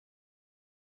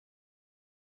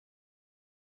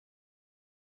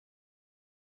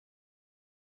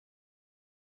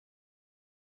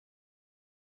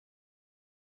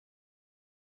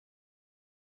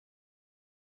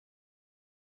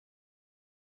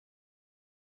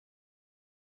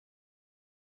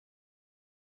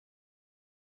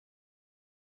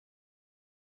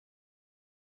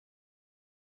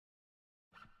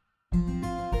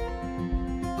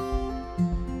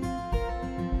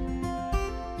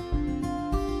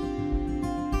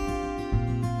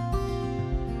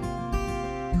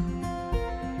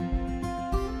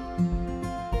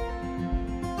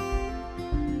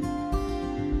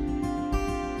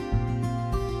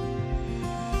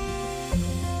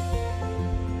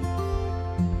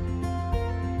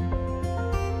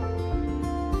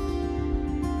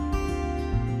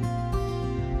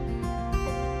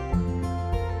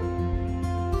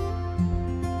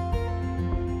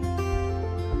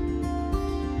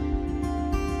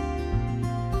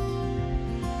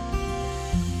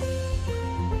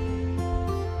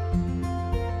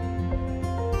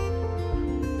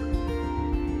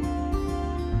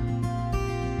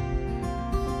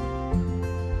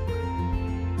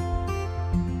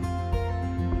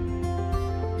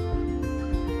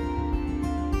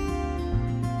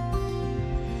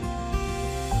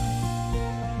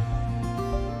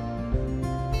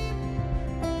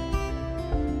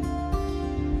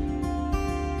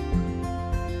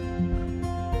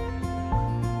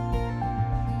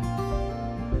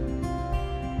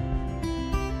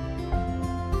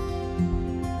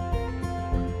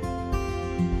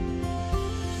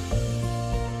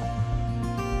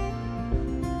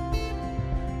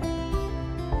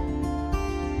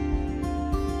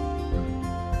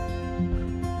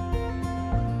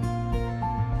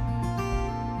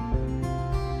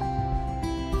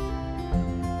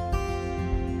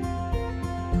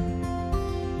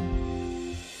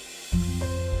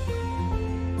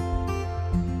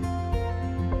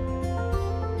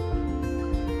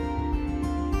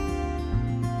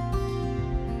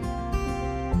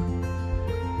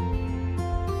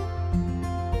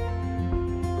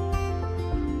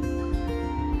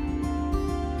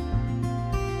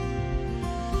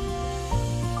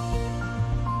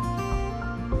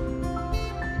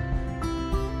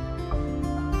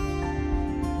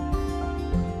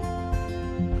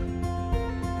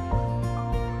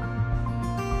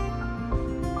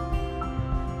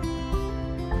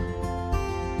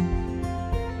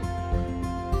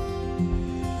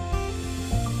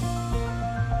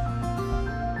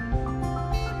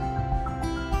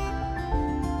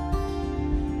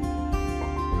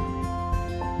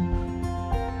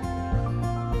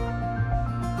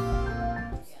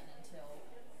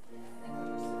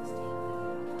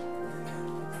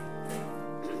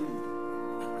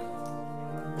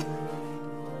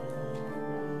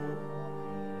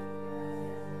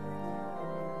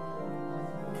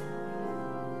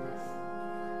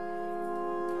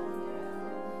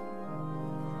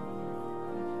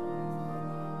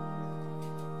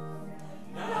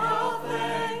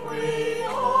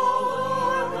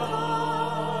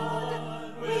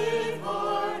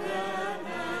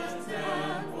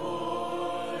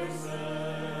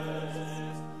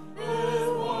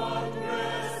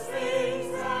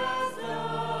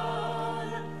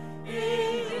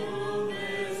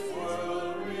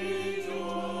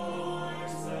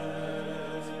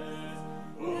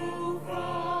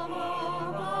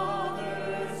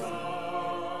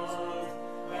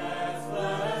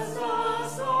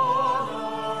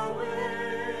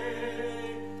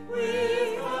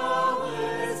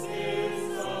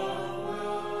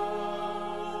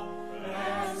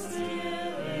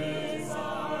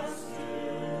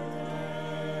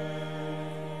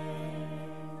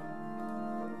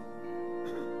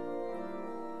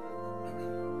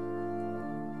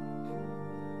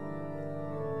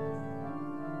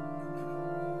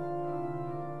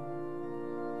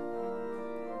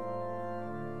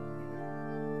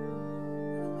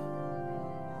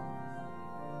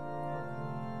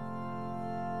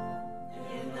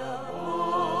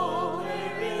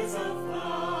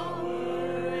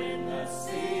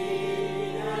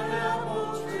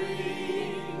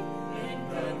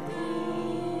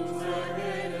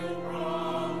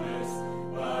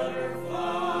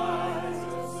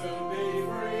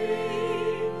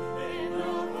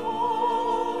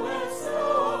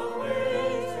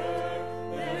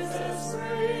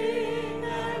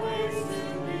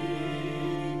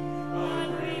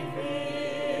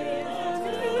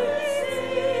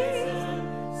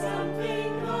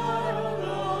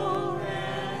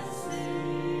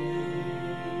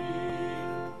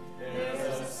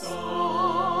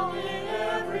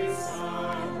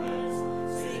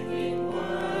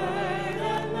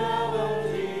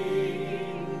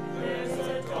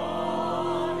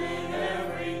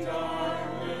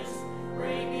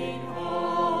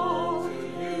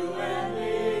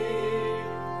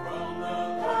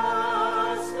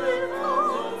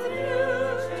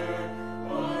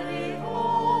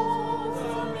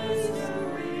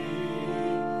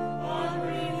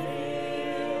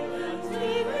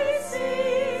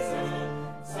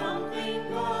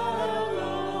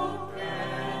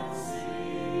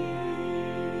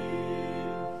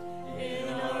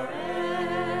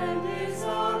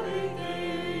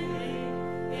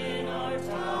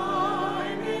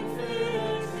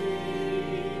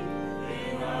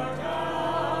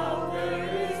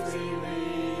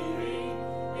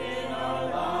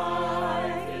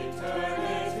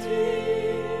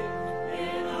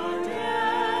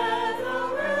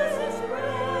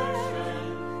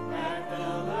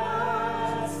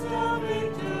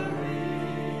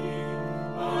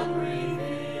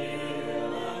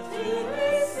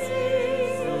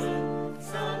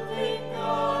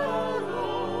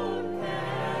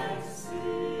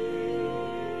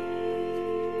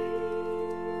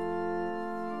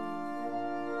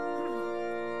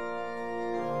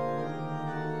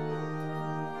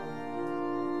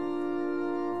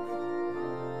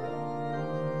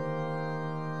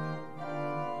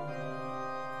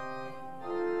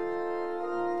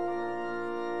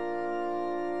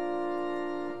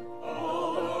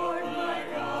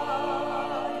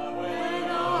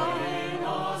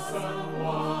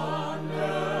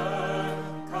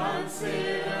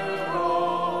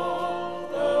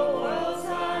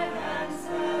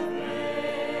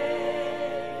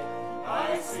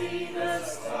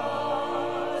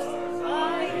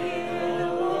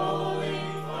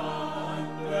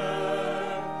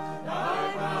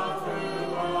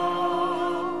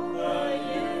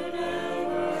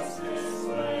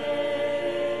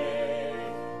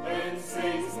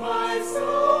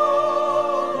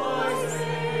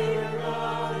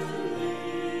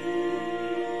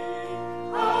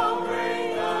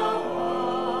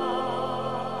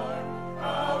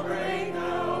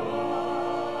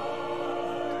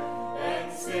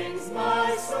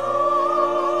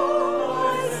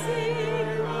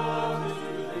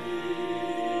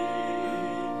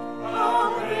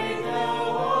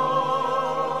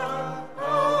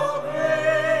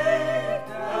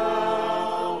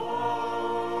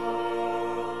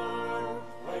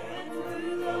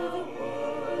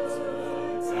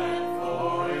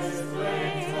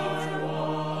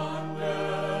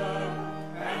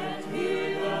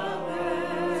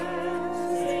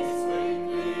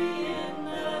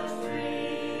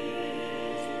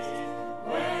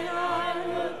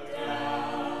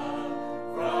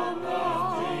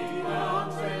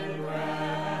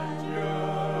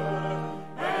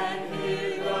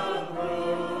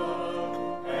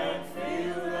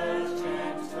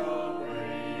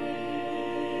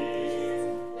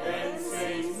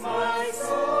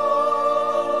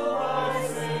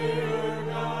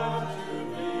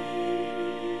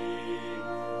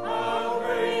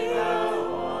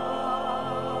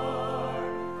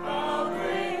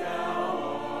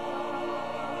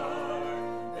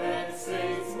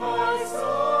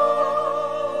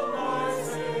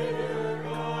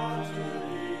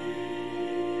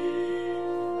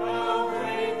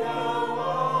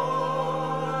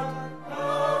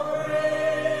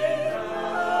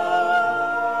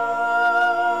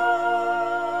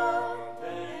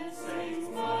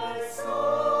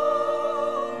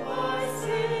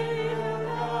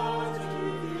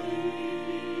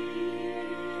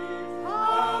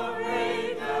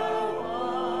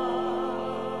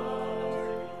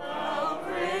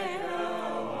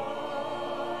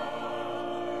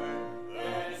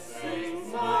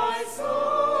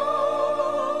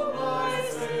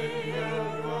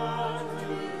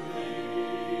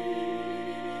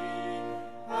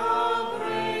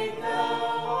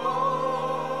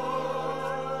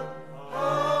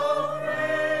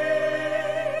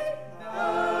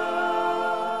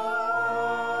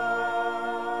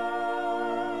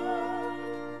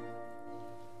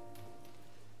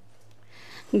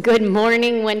Good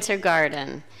morning, Winter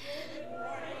Garden.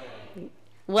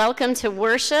 Welcome to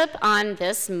worship on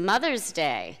this Mother's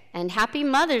Day, and happy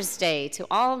Mother's Day to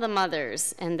all the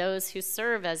mothers and those who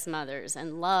serve as mothers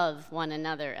and love one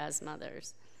another as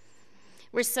mothers.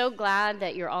 We're so glad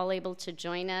that you're all able to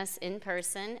join us in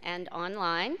person and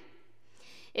online.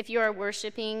 If you are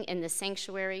worshiping in the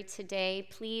sanctuary today,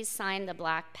 please sign the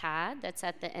black pad that's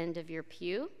at the end of your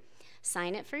pew.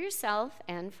 Sign it for yourself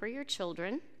and for your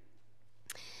children.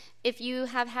 If you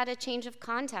have had a change of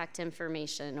contact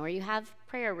information or you have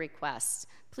prayer requests,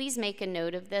 please make a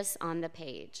note of this on the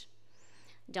page.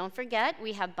 Don't forget,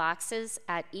 we have boxes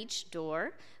at each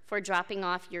door for dropping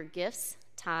off your gifts,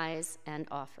 tithes, and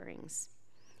offerings.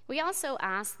 We also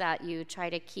ask that you try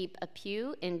to keep a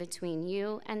pew in between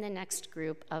you and the next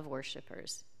group of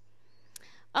worshipers.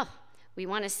 Oh, we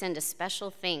want to send a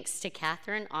special thanks to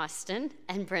Kathryn Austin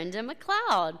and Brenda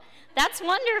McLeod. That's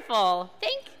wonderful.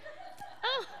 Thank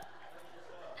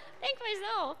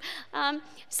myself.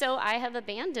 So I have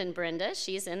abandoned Brenda.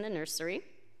 She's in the nursery.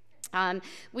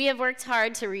 We have worked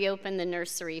hard to reopen the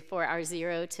nursery for our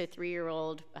 0 to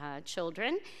 3-year-old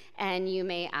children, and you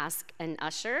may ask an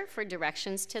usher for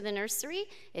directions to the nursery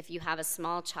if you have a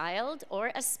small child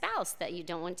or a spouse that you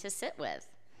don't want to sit with.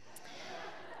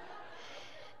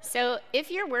 So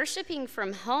if you're worshiping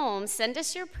from home, send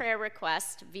us your prayer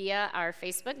request via our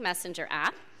Facebook Messenger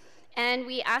app. And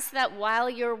we ask that while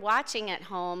you're watching at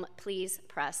home, please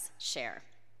press share.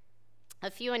 A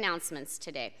few announcements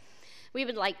today. We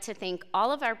would like to thank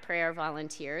all of our prayer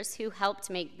volunteers who helped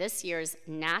make this year's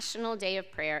National Day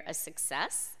of Prayer a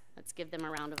success. Let's give them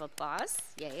a round of applause.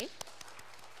 Yay.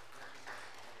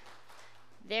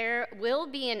 There will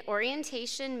be an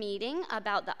orientation meeting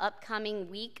about the upcoming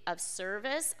week of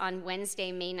service on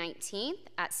Wednesday, May 19th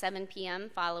at 7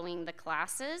 p.m. following the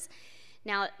classes.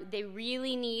 Now, they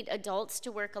really need adults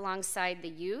to work alongside the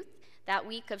youth. That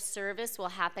week of service will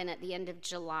happen at the end of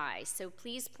July, so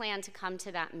please plan to come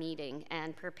to that meeting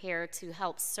and prepare to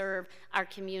help serve our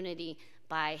community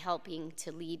by helping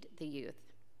to lead the youth.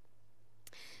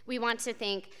 We want to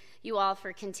thank you all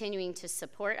for continuing to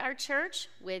support our church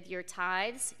with your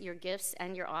tithes, your gifts,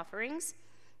 and your offerings.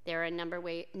 There are a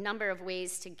number of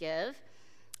ways to give: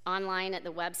 online at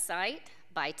the website,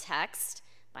 by text,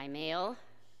 by mail,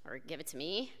 or give it to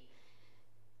me.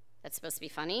 That's supposed to be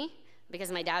funny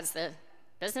because my dad's the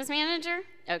business manager.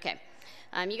 Okay,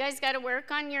 you guys got to work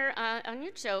on your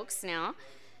jokes now.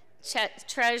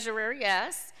 Treasurer,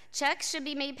 yes. Checks should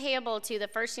be made payable to the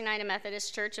First United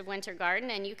Methodist Church of Winter Garden,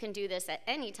 and you can do this at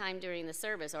any time during the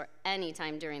service or any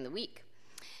time during the week.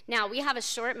 Now, we have a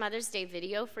short Mother's Day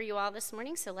video for you all this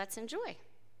morning, so let's enjoy.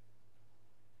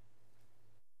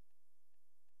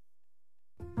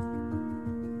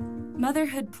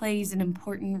 Motherhood plays an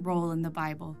important role in the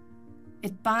Bible.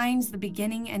 It binds the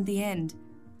beginning and the end.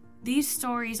 These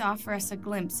stories offer us a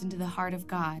glimpse into the heart of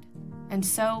God, and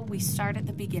so we start at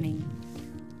the beginning.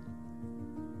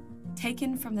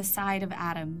 Taken from the side of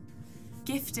Adam,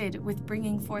 gifted with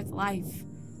bringing forth life,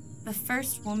 the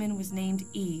first woman was named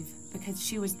Eve because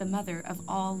she was the mother of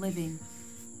all living.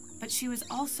 But she was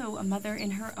also a mother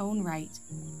in her own right,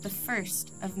 the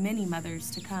first of many mothers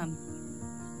to come.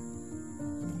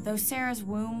 Though Sarah's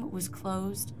womb was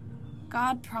closed,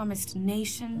 God promised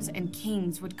nations and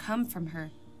kings would come from her.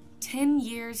 10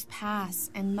 years pass,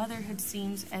 and motherhood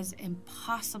seems as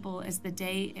impossible as the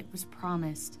day it was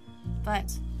promised.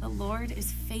 But the Lord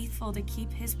is faithful to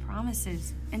keep his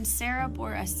promises, and Sarah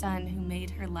bore a son who made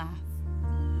her laugh.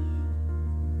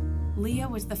 Leah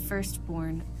was the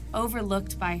firstborn,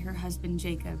 overlooked by her husband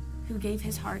Jacob, who gave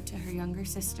his heart to her younger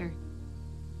sister.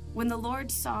 When the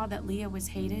Lord saw that Leah was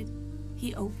hated,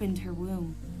 he opened her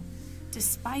womb.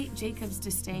 Despite Jacob's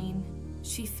disdain,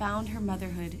 she found her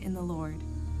motherhood in the Lord.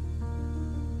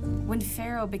 When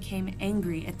Pharaoh became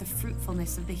angry at the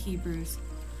fruitfulness of the Hebrews,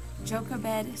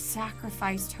 Jochebed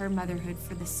sacrificed her motherhood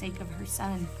for the sake of her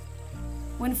son.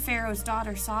 When Pharaoh's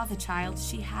daughter saw the child,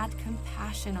 she had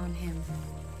compassion on him.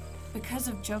 Because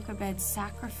of Jochebed's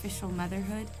sacrificial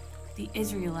motherhood, the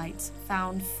Israelites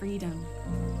found freedom.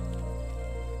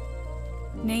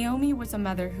 Naomi was a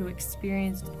mother who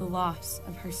experienced the loss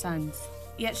of her sons,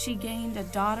 yet she gained a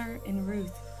daughter in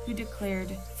Ruth who declared,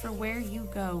 "For where you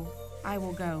go, I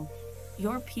will go.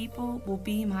 Your people will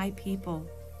be my people.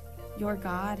 Your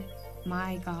God,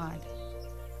 my God."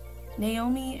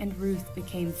 Naomi and Ruth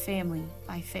became family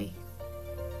by faith.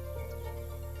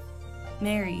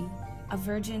 Mary, a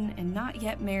virgin and not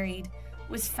yet married,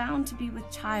 was found to be with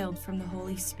child from the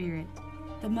Holy Spirit.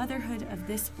 The motherhood of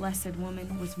this blessed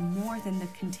woman was more than the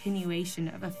continuation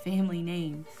of a family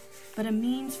name, but a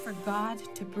means for God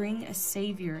to bring a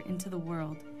Savior into the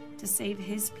world, to save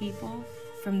his people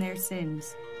from their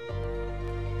sins.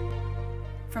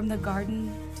 From the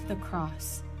garden to the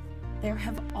cross, there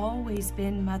have always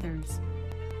been mothers.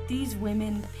 These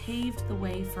women paved the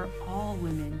way for all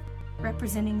women,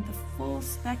 representing the full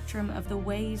spectrum of the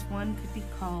ways one could be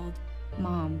called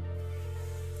mom.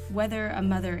 Whether a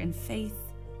mother in faith,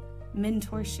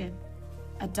 mentorship,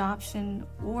 adoption,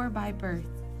 or by birth,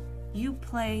 you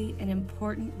play an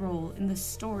important role in the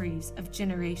stories of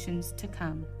generations to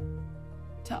come.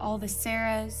 To all the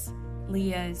Sarahs,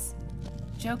 Leahs,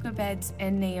 Jochebeds,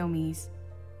 and Naomis,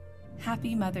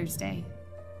 happy Mother's Day.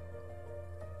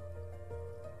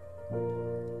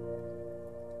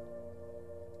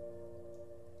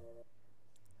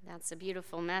 That's a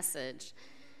beautiful message.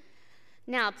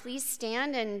 Now, please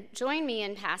stand and join me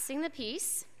in passing the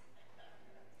peace.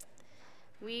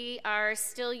 We are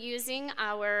still using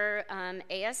our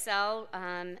ASL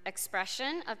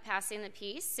expression of passing the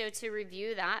peace. So to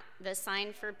review that, the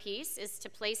sign for peace is to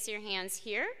place your hands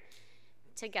here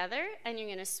together, and you're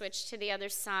going to switch to the other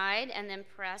side and then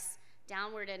press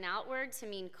downward and outward to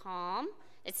mean calm.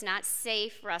 It's not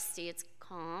safe, Rusty, it's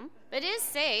calm, but it is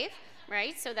safe,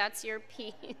 right? So that's your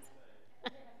peace.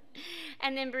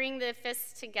 And then bring the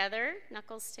fists together,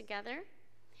 knuckles together,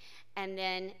 and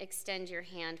then extend your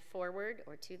hand forward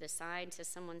or to the side to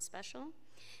someone special.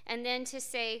 And then to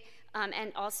say,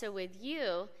 and also with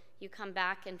you, you come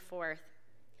back and forth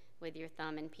with your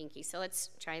thumb and pinky. So let's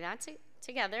try that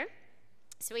together.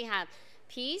 So we have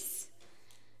peace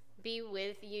be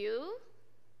with you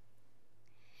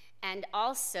and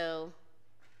also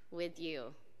with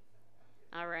you.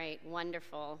 All right,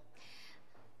 wonderful.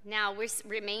 Now, we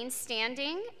remain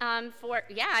standing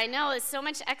I know, it's so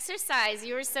much exercise.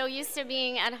 You were so used to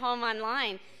being at home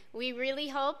online. We really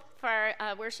hope for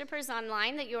our worshipers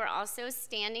online that you are also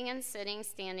standing and sitting,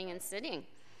 standing and sitting.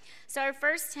 So our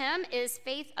first hymn is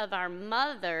Faith of Our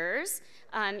Mothers.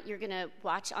 You're going to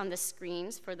watch on the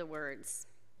screens for the words.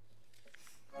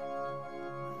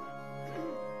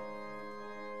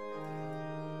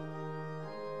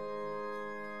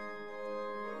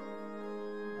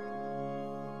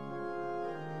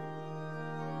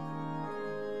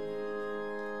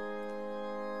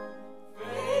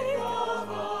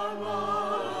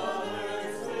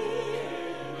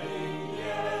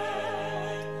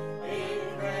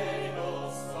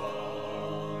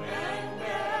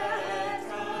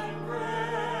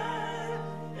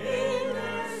 In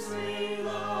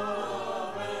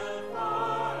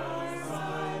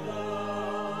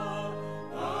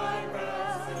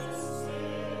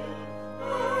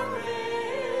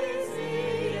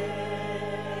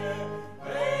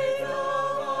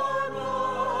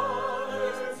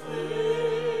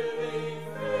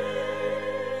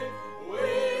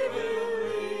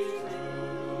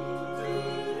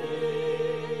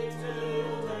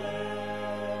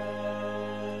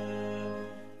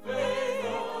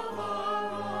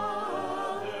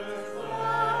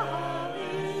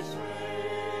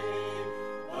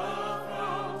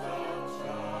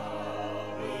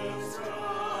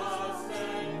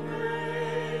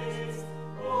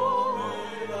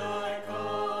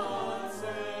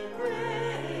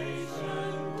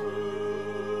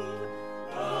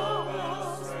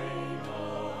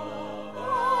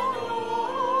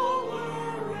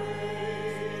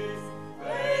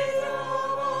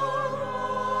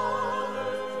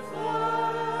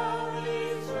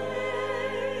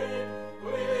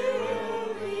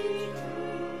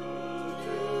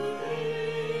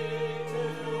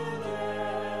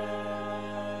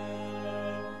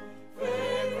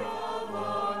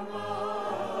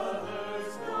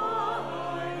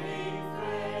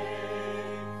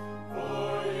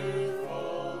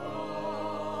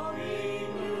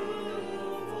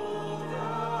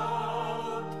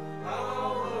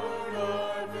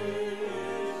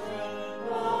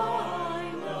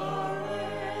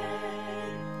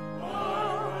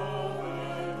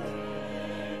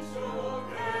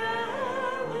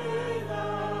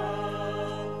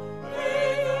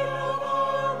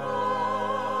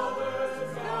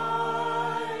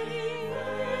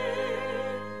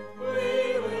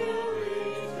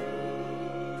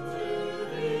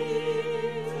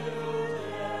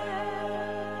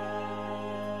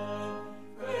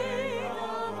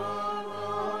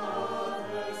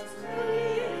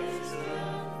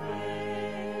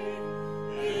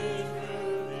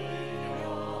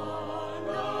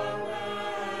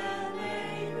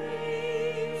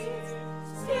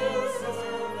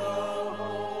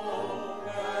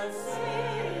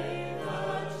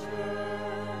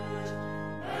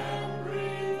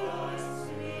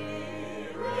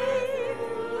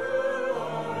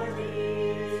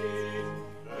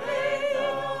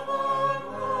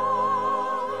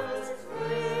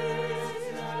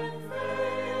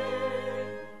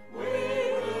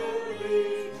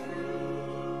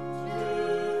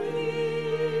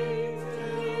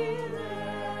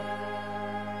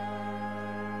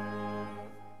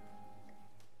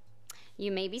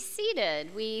You may be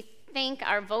seated. We thank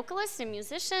our vocalists and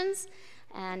musicians,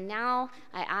 and now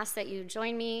I ask that you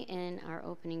join me in our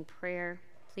opening prayer.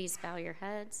 Please bow your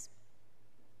heads.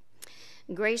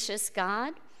 Gracious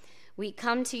God, we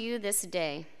come to you this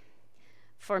day.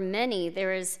 For many,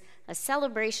 there is a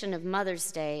celebration of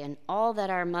Mother's Day and all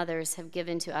that our mothers have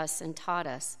given to us and taught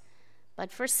us. But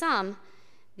for some,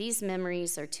 these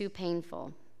memories are too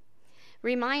painful.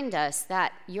 Remind us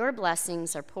that your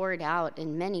blessings are poured out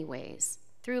in many ways,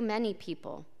 through many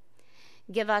people.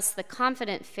 Give us the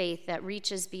confident faith that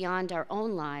reaches beyond our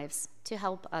own lives to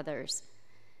help others.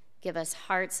 Give us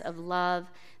hearts of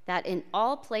love that in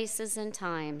all places and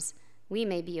times we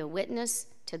may be a witness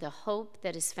to the hope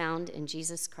that is found in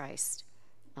Jesus Christ.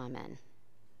 Amen.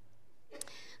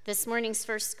 This morning's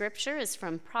first scripture is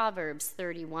from Proverbs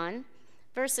 31,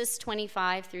 verses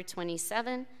 25 through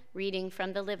 27, reading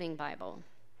from the Living Bible.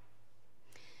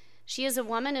 She is a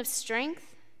woman of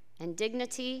strength and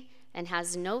dignity and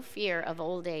has no fear of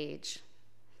old age.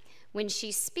 When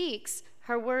she speaks,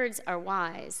 her words are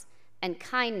wise, and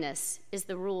kindness is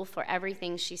the rule for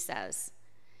everything she says.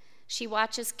 She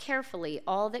watches carefully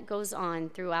all that goes on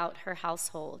throughout her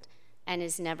household and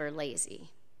is never lazy.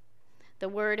 The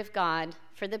word of God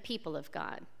for the people of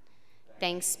God.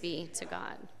 Thanks be to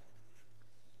God.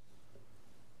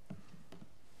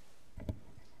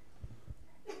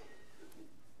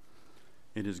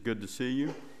 It is good to see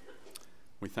you.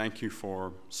 We thank you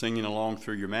for singing along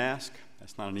through your mask.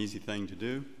 That's not an easy thing to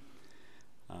do.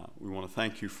 We want to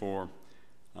thank you for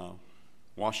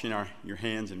washing your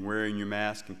hands and wearing your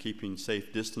mask and keeping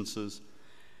safe distances.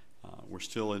 We're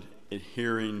still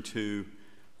adhering to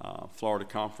Florida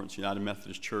Conference United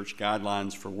Methodist Church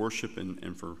guidelines for worship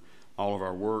and for all of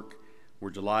our work.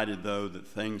 We're delighted, though, that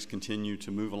things continue to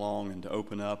move along and to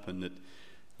open up, and that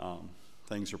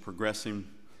things are progressing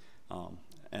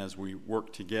as we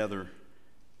work together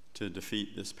to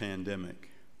defeat this pandemic.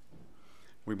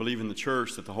 We believe in the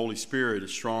church that the Holy Spirit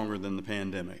is stronger than the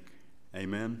pandemic.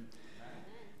 Amen?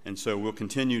 And so we'll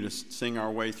continue to sing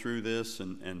our way through this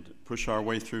and push our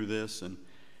way through this,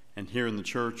 and here in the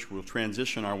church we'll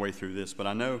transition our way through this. But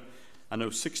I know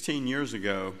 16 years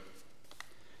ago,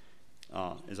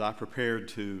 as I prepared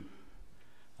to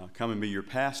come and be your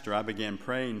pastor, I began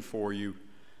praying for you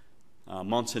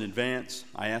months in advance.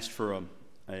 I asked for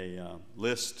a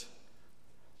list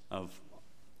of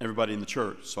everybody in the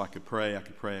church so I could pray.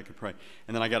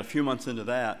 And then I got a few months into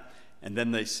that, and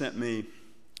then they sent me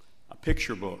a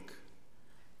picture book.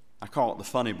 I call it the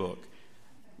funny book,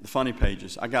 the funny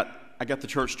pages. I got the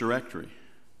church directory.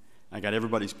 I got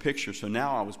everybody's picture. So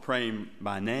now I was praying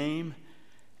by name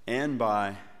and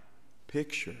by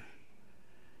picture.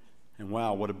 And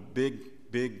wow, what a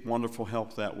big, wonderful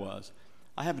help that was.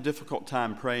 I have a difficult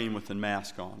time praying with the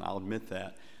mask on, I'll admit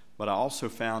that. But I also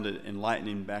found it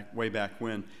enlightening way back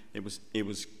when. It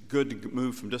was good to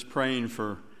move from just praying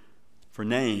for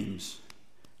names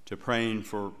to praying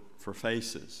for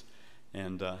faces,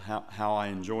 and how I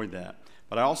enjoyed that.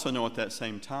 But I also know at that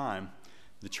same time,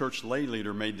 the church lay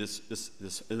leader made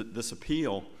this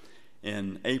appeal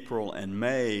in April and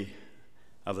May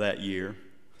of that year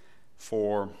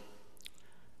for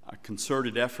a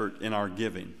concerted effort in our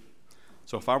giving.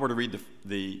 So if I were to read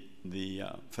the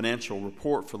financial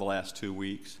report for the last 2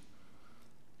 weeks,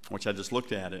 which I just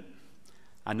looked at it,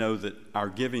 I know that our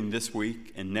giving this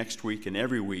week and next week and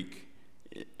every week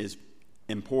is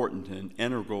important and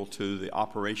integral to the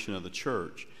operation of the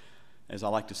church. As I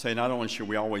like to say, not only should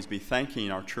we always be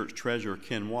thanking our church treasurer,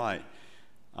 Ken White,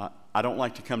 I don't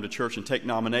like to come to church and take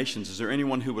nominations. Is there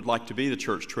anyone who would like to be the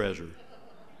church treasurer?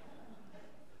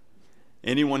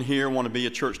 Anyone here want to be a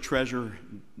church treasurer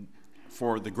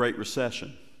for the Great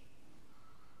Recession?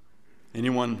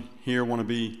 Anyone here want to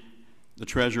be the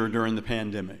treasurer during the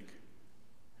pandemic?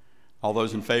 All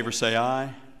those in favor say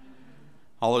aye.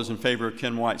 All those in favor of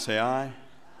Ken White say aye.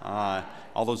 Aye.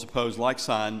 All those opposed, like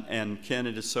sign. And Ken,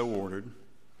 it is so ordered.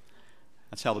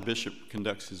 That's how the bishop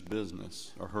conducts his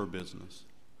business, or her business.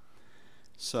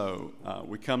 So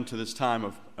we come to this time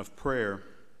of prayer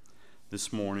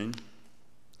this morning.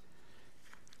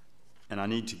 And I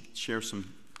need to share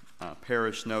some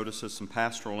parish notices, some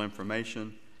pastoral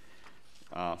information.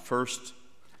 First,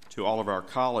 to all of our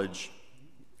college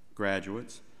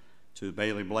graduates, to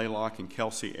Bailey Blaylock and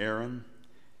Kelsey Aaron,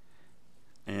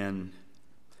 and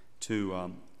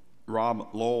to Rob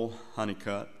Lowell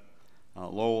Honeycutt,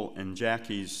 Lowell and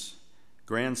Jackie's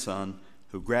grandson,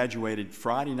 who graduated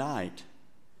Friday night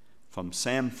from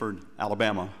Samford,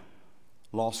 Alabama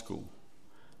Law School.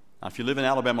 Now, if you live in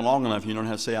Alabama long enough, you know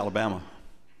how to say Alabama.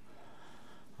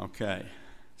 Okay,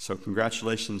 so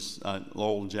congratulations,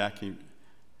 Lowell and Jackie,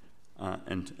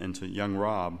 and to young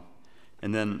Rob.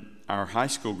 And then our high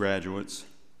school graduates,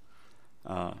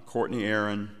 Courtney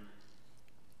Aaron,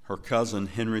 her cousin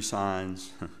Henry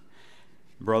Sines,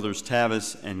 brothers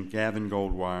Tavis and Gavin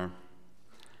Goldwire,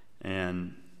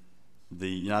 and the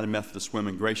United Methodist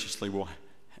Women graciously will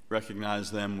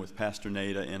recognize them with Pastor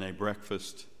Neyda in a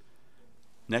breakfast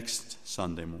next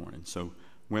Sunday morning. So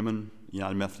women,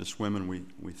 United Methodist Women,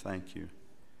 we thank you.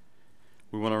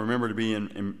 We want to remember to be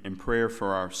in prayer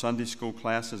for our Sunday school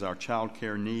classes, our child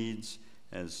care needs,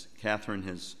 as Kathryn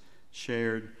has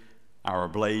shared, our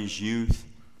Blaze youth,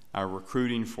 our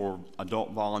recruiting for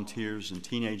adult volunteers and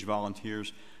teenage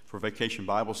volunteers for Vacation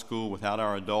Bible School. Without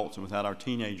our adults and without our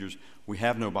teenagers, we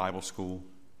have no Bible school.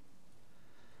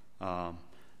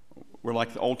 We're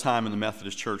like the old time in the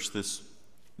Methodist Church this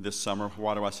summer.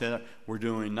 Why do I say that? We're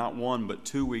doing not 1 but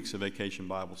 2 weeks of Vacation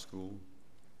Bible School.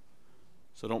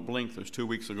 So don't blink. Those 2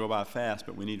 weeks will go by fast,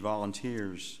 but we need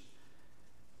volunteers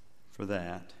for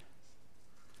that.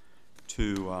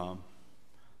 Let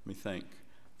me think.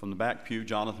 From the back pew,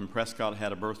 Jonathan Prescott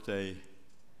had a birthday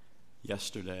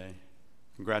yesterday.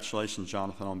 Congratulations,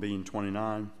 Jonathan, on being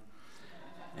 29.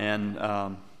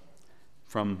 And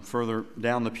from further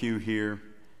down the pew here,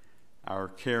 our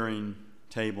caring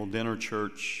table dinner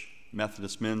church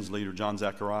Methodist men's leader, John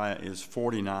Zachariah, is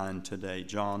 49 today.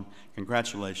 John,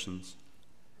 congratulations.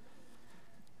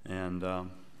 And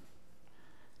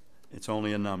it's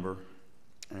only a number.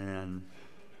 And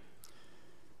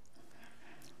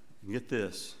get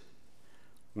this,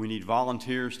 we need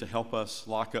volunteers to help us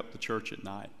lock up the church at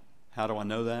night. How do I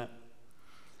know that?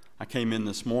 I came in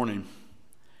this morning,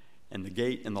 and the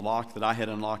gate and the lock that I had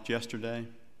unlocked yesterday,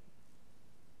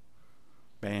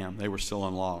 bam, they were still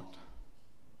unlocked.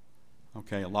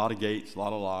 Okay, a lot of gates, a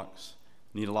lot of locks.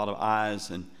 Need a lot of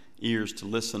eyes and ears to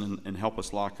listen and help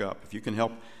us lock up. If you can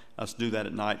help us do that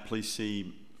at night, please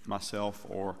see myself,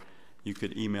 or you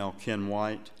could email Ken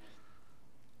White.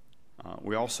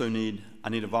 I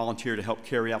need a volunteer to help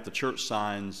carry out the church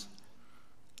signs,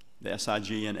 the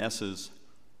SIG and S's,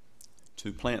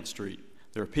 to Plant Street.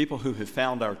 There are people who have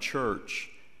found our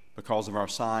church because of our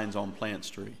signs on Plant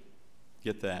Street.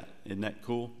 Get that? Isn't that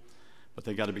cool? But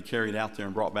they got to be carried out there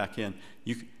and brought back in.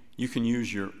 You can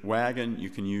use your wagon, you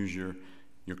can use your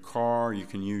car, you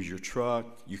can use your truck,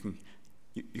 you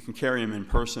can carry them in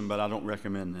person, but I don't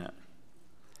recommend that.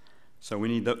 So we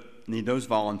need those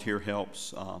volunteer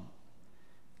helps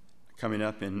coming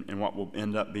up in what will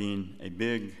end up being a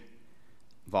big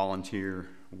volunteer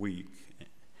week.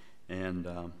 And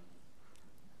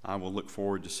I will look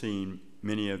forward to seeing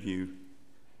many of you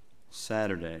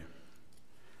Saturday.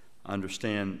 I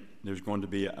understand there's going to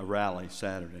be a rally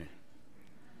Saturday.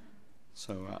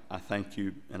 So I thank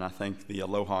you, and I thank the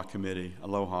Aloha Committee,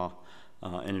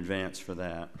 in advance for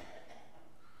that.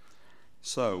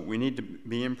 So we need to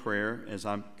be in prayer, as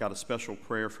I've got a special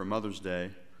prayer for Mother's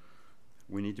Day.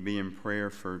 We need to be in prayer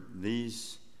for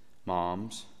these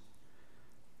moms,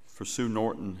 for Sue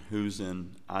Norton, who's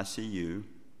in ICU,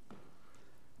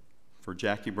 for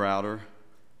Jackie Browder,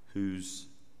 who's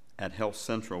at Health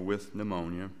Central with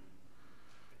pneumonia,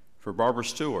 for Barbara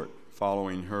Stewart,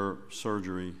 following her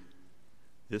surgery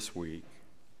this week.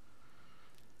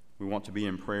 We want to be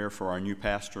in prayer for our new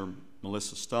pastor,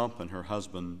 Melissa Stump, and her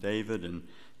husband, David,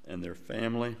 and their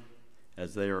family,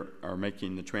 as they are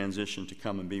making the transition to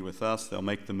come and be with us. They'll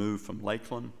make the move from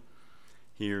Lakeland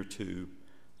here to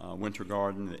Winter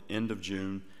Garden at the end of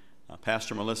June.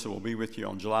 Pastor Melissa will be with you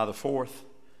on July the 4th,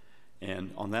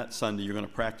 and on that Sunday you're going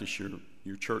to practice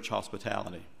your church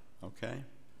hospitality, okay?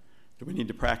 Do we need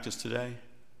to practice today?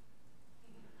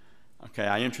 Okay,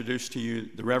 I introduce to you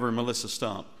the Reverend Melissa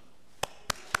Stump.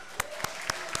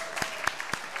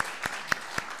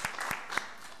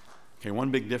 Okay, one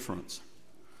big difference.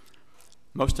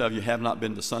 Most of you have not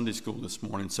been to Sunday school this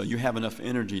morning, so you have enough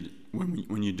energy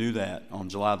when you do that on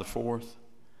July the 4th.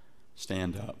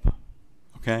 Stand up,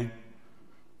 okay?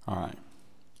 All right.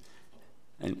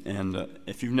 And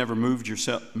if you've never moved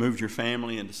your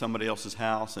family into somebody else's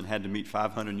house and had to meet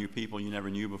 500 new people you never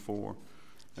knew before,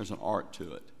 there's an art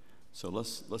to it. So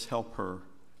let's help her.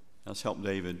 Let's help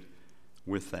David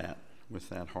with that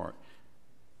heart.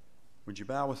 Would you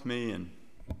bow with me and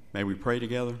may we pray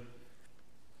together?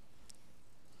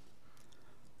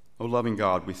 Oh, loving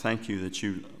God, we thank you that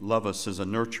you love us as a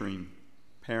nurturing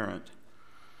parent.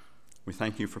 We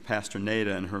thank you for Pastor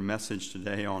Neyda and her message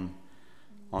today on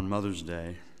Mother's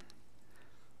Day.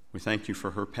 We thank you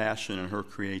for her passion and her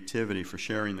creativity for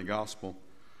sharing the gospel.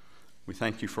 We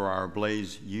thank you for our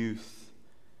Blaze youth,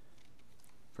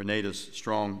 for Neyda's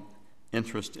strong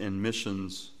interest in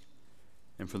missions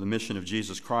and for the mission of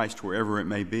Jesus Christ wherever it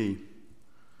may be.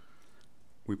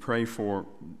 We pray for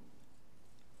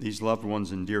these loved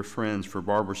ones and dear friends, for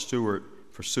Barbara Stewart,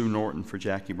 for Sue Norton, for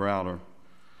Jackie Browder.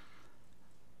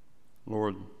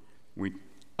 Lord, we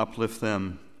uplift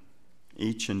them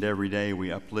each and every day.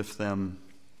 We uplift them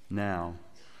now.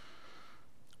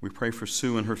 We pray for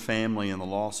Sue and her family and the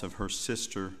loss of her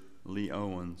sister, Lee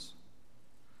Owens.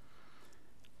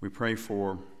 We pray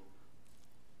for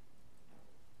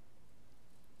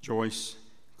Joyce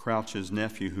Crouch's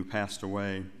nephew who passed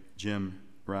away, Jim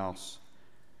Rouse.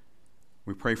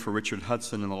 We pray for Richard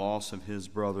Hudson and the loss of his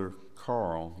brother,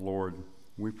 Carl. Lord,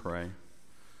 we pray.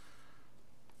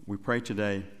 We pray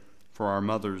today for our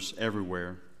mothers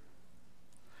everywhere.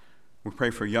 We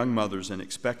pray for young mothers and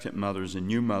expectant mothers and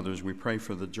new mothers. We pray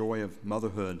for the joy of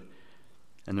motherhood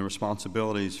and the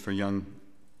responsibilities for young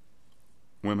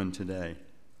women today.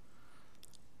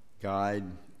 Guide,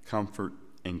 comfort,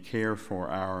 and care for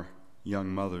our young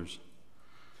mothers.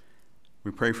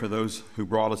 We pray for those who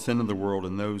brought us into the world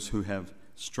and those who have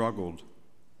struggled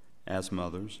as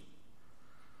mothers.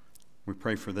 We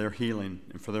pray for their healing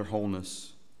and for their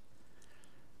wholeness.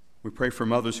 We pray for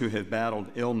mothers who have battled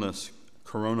illness,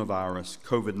 coronavirus,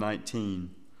 COVID-19,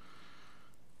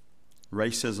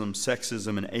 racism,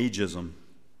 sexism, and ageism.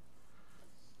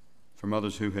 For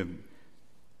mothers who have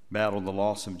battled the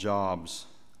loss of jobs,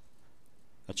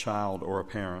 a child or a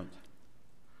parent.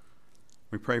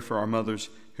 We pray for our mothers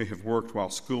who have worked while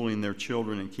schooling their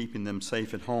children and keeping them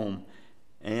safe at home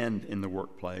and in the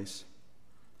workplace.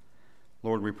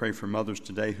 Lord, we pray for mothers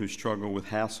today who struggle with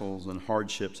hassles and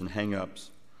hardships and hang-ups,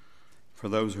 for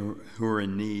those who are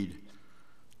in need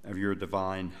of your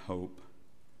divine hope.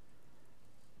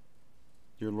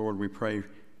 Dear Lord, we pray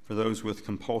for those with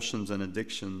compulsions and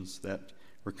addictions, that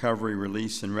recovery,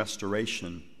 release, and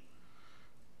restoration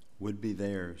would be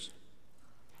theirs.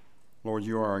 Lord,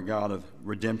 you are a God of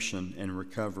redemption and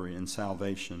recovery and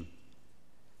salvation.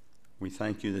 We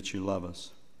thank you that you love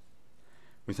us.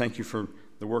 We thank you for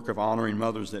the work of honoring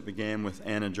mothers that began with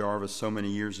Anna Jarvis so many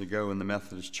years ago in the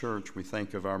Methodist Church. We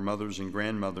think of our mothers and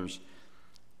grandmothers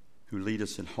who lead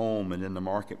us at home and in the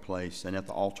marketplace and at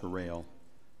the altar rail.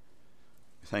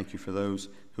 We thank you for those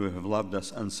who have loved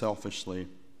us unselfishly,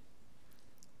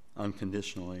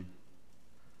 unconditionally.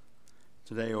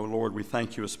 Today, O Lord, we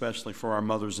thank you especially for our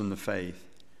mothers in the faith.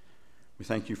 We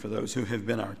thank you for those who have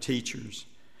been our teachers,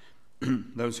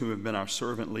 those who have been our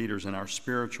servant leaders and our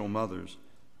spiritual mothers.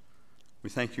 We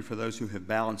thank you for those who have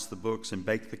balanced the books and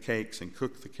baked the cakes and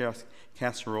cooked the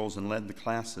casseroles and led the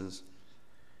classes,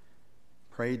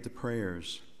 prayed the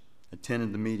prayers,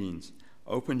 attended the meetings,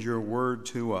 opened your word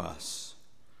to us,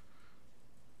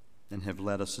 and have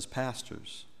led us as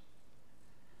pastors.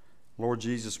 Lord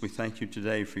Jesus, we thank you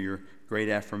today for your great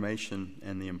affirmation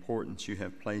and the importance you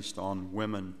have placed on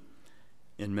women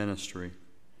in ministry.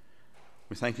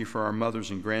 We thank you for our mothers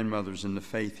and grandmothers in the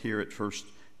faith here at First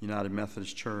United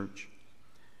Methodist Church.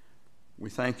 We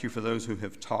thank you for those who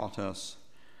have taught us.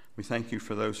 We thank you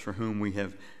for those for whom we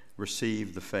have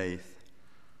received the faith.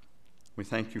 We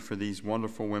thank you for these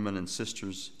wonderful women and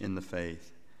sisters in the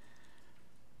faith.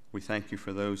 We thank you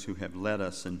for those who have led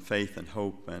us in faith and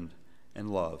hope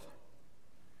and love.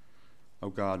 Oh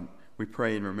God, we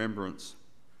pray in remembrance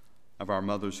of our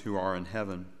mothers who are in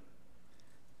heaven.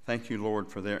 Thank you, Lord,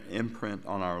 for their imprint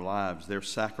on our lives, their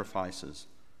sacrifices,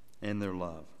 and their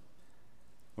love.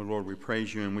 Oh Lord, we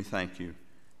praise you and we thank you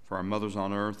for our mothers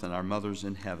on earth and our mothers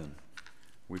in heaven.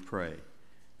 We pray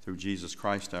through Jesus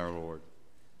Christ our Lord.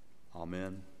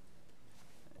 Amen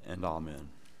and amen.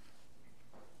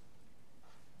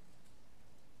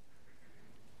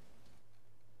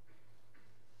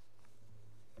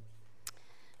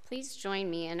 Please join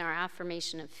me in our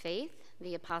affirmation of faith,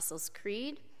 the Apostles'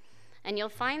 Creed, and you'll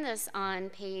find this on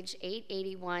page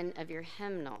 881 of your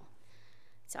hymnal.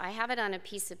 So I have it on a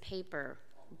piece of paper,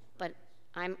 but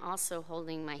I'm also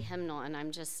holding my hymnal, and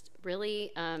I'm just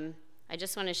really, I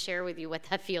just want to share with you what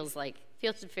that feels like. It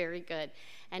feels very good,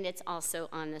 and it's also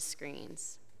on the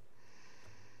screens.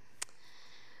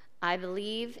 I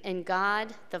believe in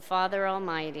God, the Father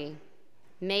Almighty,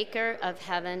 maker of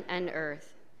heaven and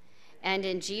earth, and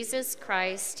in Jesus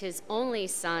Christ, his only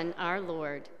Son, our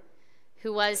Lord,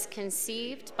 who was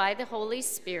conceived by the Holy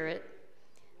Spirit,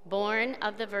 born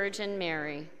of the Virgin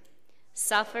Mary,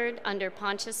 suffered under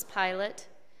Pontius Pilate,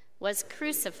 was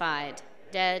crucified,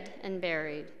 dead, and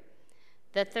buried.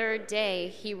 The third day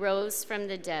he rose from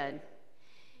the dead.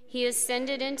 He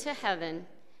ascended into heaven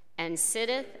and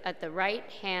sitteth at the right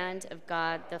hand of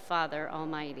God the Father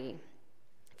Almighty.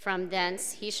 From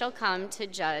thence he shall come to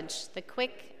judge the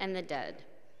quick and the dead.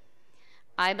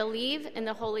 I believe in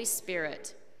the Holy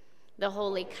Spirit, the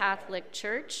Holy Catholic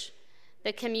Church,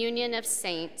 the communion of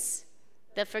saints,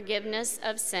 the forgiveness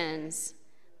of sins,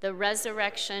 the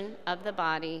resurrection of the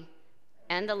body,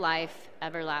 and the life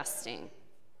everlasting.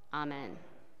 Amen.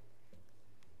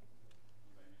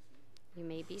 You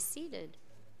may be seated.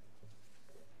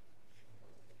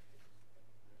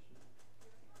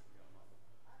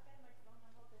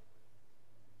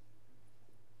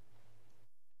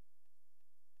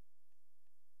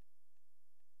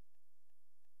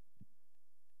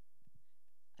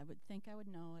 I would think I would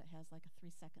know it has like a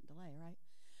 3-second delay, right?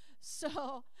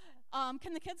 So,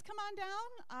 can the kids come on down?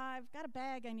 I've got a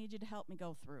bag I need you to help me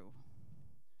go through.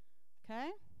 Okay?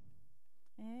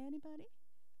 Anybody?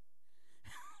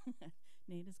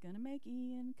 Neyda's gonna make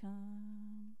Ian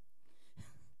come.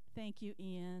 Thank you,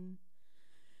 Ian.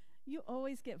 You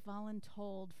always get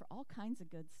voluntold for all kinds of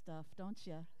good stuff, don't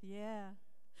you? Yeah.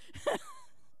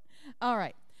 All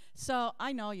right. So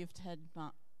I know you've said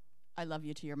I love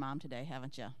you to your mom today,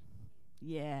 haven't you?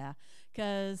 Yeah,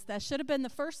 because that should have been the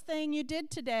first thing you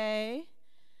did today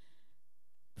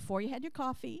before you had your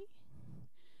coffee.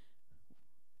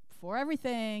 Before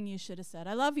everything, you should have said,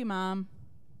 I love you, Mom,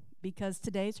 because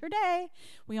today's her day.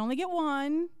 We only get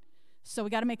one, so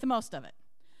we got to make the most of it.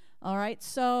 All right,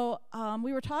 so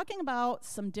we were talking about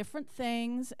some different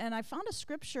things, and I found a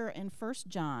scripture in 1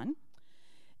 John,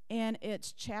 and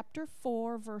it's chapter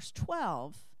 4, verse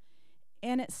 12.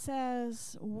 And it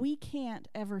says, we can't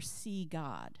ever see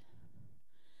God.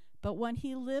 But when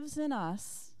he lives in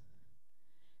us,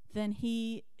 then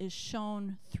he is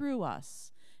shown through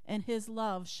us, and his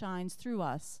love shines through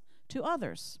us to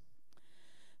others.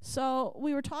 So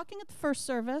we were talking at the first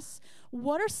service,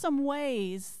 what are some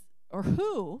ways, or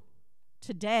who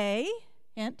today,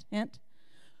 hint, hint,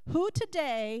 who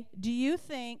today do you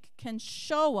think can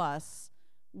show us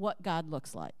what God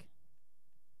looks like?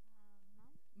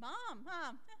 Mom,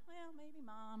 well, maybe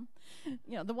Mom.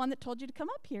 You know, the one that told you to come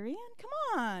up here, Ian, come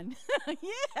on. Yeah,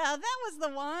 that was the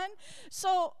one.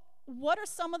 So what are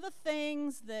some of the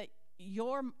things that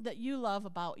you love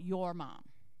about your mom?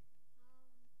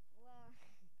 Well,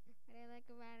 what I like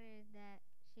about her is that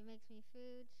she makes me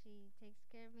food, she takes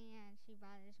care of me, and she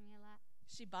bothers me a lot.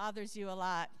 She bothers you a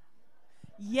lot.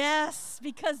 Yes,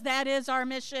 because that is our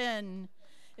mission.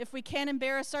 If we can't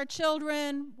embarrass our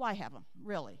children, why have them?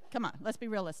 Really? Come on, let's be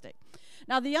realistic.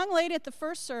 Now, the young lady at the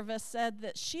first service said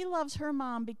that she loves her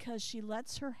mom because she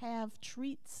lets her have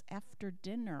treats after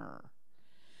dinner.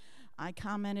 I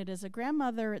commented, as a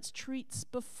grandmother, it's treats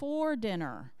before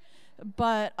dinner.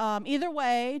 But either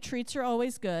way, treats are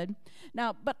always good.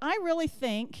 Now, but I really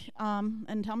think,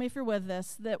 and tell me if you're with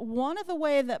this, that one of the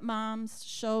ways that mom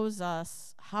shows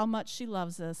us how much she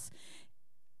loves us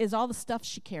is all the stuff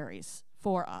she carries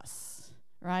for us,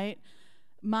 right?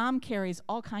 Mom carries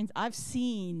all kinds. I've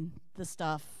seen the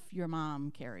stuff your mom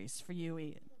carries for you,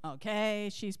 Ian. Okay,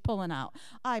 she's pulling out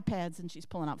iPads, and she's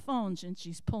pulling out phones, and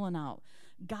she's pulling out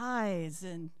guys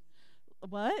and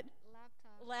what?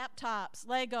 Laptops,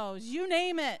 Legos, you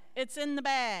name it, it's in the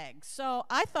bag. So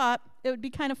I thought it would be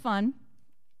kind of fun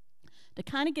to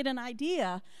kind of get an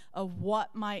idea of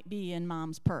what might be in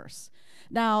Mom's purse.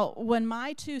 Now, when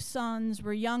my two sons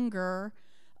were younger,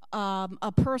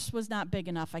 a purse was not big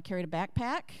enough. I carried a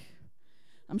backpack.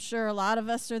 I'm sure a lot of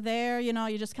us are there. You know,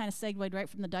 you just kind of segued right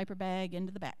from the diaper bag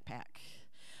into the backpack.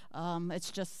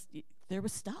 It's just, there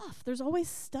was stuff. There's always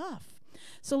stuff.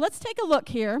 So let's take a look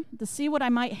here to see what I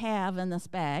might have in this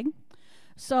bag.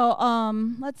 So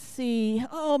let's see.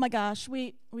 Oh, my gosh.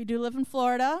 We do live in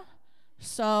Florida.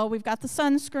 So we've got the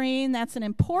sunscreen. That's an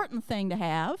important thing to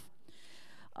have.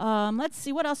 Let's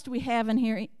see. What else do we have in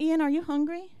here? Ian, are you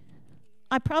hungry?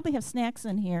 I probably have snacks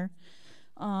in here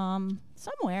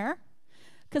somewhere,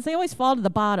 because they always fall to the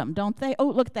bottom, don't they? Oh,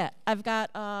 look at that. I've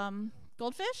got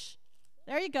goldfish.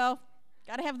 There you go.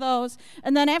 Got to have those.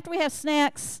 And then after we have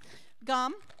snacks,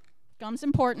 gum. Gum's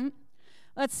important.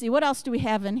 Let's see. What else do we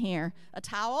have in here? A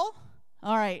towel.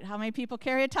 All right. How many people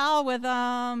carry a towel with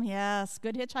them? Yes.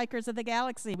 Good hitchhikers of the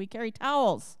galaxy. We carry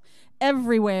towels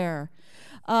everywhere.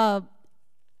 Extra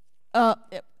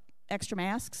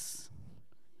masks.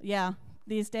 Yeah.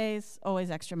 These days,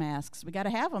 always extra masks. We got to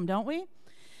have them, don't we?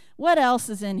 What else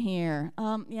is in here?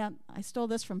 Yeah, I stole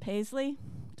this from Paisley,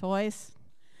 toys,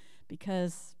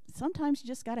 because sometimes you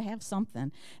just got to have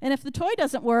something. And if the toy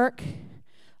doesn't work,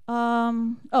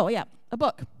 oh, yeah, a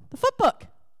book, the foot book,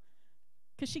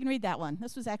 because she can read that one.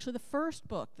 This was actually the first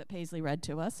book that Paisley read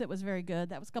to us. It was very good.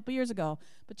 That was a couple years ago,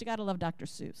 but you got to love Dr.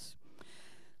 Seuss.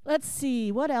 Let's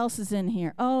see, what else is in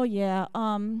here? Oh, yeah,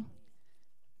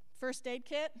 first aid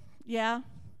kit. Yeah,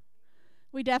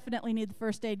 we definitely need the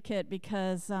first aid kit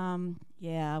because,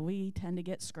 yeah, we tend to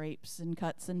get scrapes and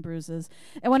cuts and bruises.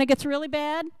 And when it gets really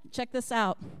bad, check this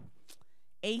out.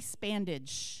 ace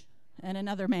bandage and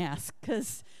another mask,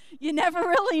 because you never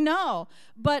really know.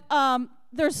 But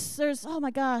there's oh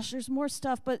my gosh, there's more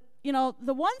stuff. But you know,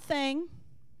 the one thing, what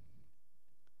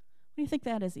do you think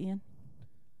that is, Ian?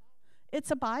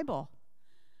 It's a Bible.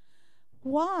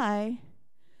 Why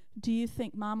do you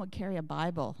think Mom would carry a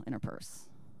Bible in her purse?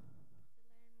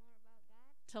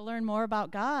 To learn more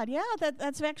about God. Yeah,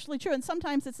 that's actually true. And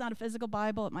sometimes it's not a physical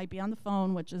Bible. It might be on the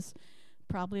phone, which is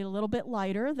probably a little bit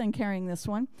lighter than carrying this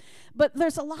one. But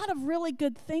there's a lot of really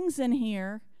good things in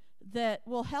here that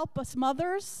will help us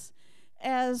mothers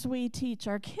as we teach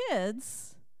our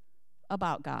kids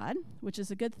about God, which is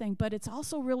a good thing. But it's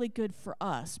also really good for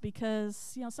us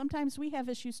because, you know, sometimes we have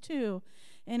issues too,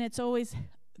 and it's always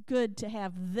good to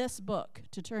have this book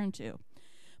to turn to.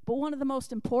 But one of the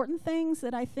most important things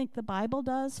that I think the Bible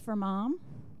does for Mom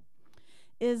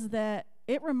is that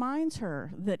it reminds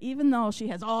her that even though she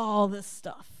has all this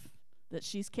stuff that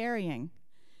she's carrying,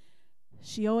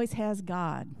 she always has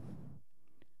God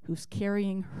who's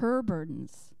carrying her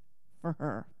burdens for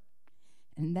her.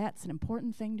 And that's an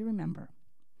important thing to remember.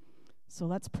 So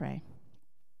let's pray.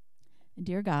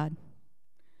 Dear God,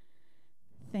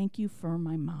 thank you for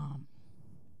my mom.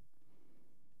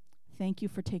 Thank you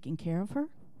for taking care of her,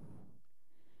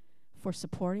 for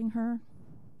supporting her,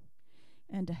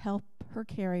 and to help her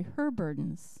carry her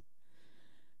burdens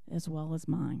as well as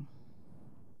mine.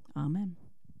 Amen.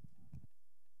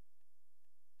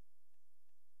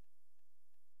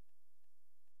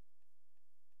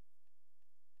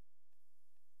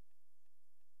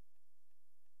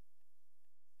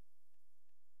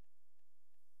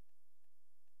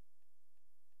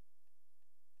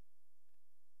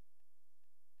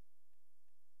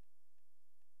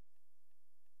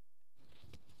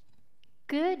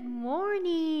 Good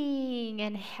morning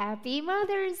and happy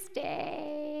Mother's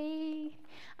Day.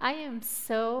 I am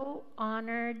so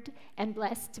honored and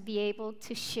blessed to be able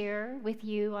to share with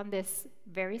you on this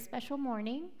very special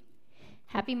morning.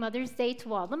 Happy Mother's Day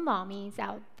to all the mommies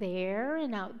out there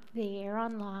and out there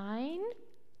online.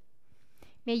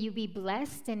 May you be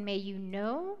blessed and may you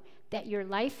know that your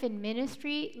life in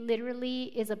ministry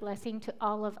literally is a blessing to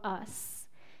all of us.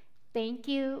 Thank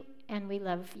you and we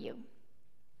love you.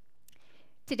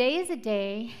 Today is a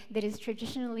day that is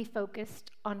traditionally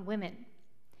focused on women.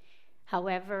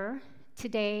 However,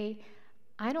 today,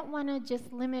 I don't want to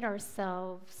just limit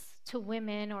ourselves to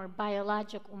women or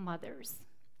biological mothers.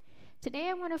 Today,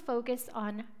 I want to focus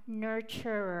on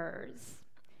nurturers.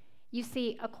 You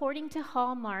see, according to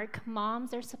Hallmark,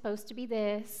 moms are supposed to be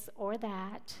this or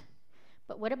that.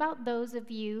 But what about those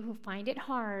of you who find it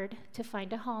hard to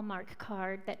find a Hallmark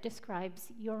card that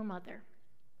describes your mother?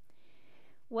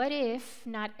 What if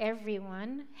not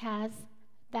everyone has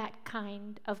that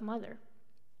kind of mother?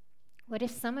 What if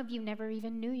some of you never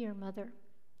even knew your mother?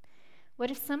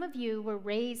 What if some of you were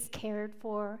raised, cared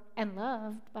for, and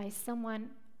loved by someone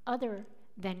other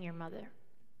than your mother?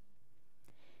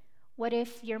 What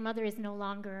if your mother is no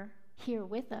longer here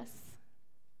with us?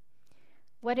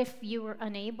 What if you were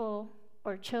unable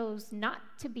or chose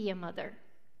not to be a mother?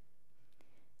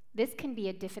 This can be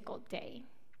a difficult day.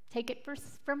 Take it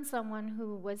from someone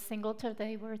who was single till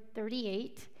they were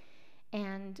 38,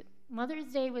 and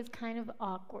Mother's Day was kind of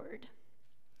awkward,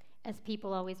 as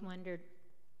people always wondered,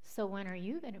 so when are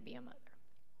you going to be a mother?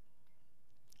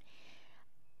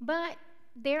 But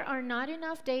there are not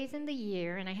enough days in the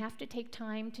year, and I have to take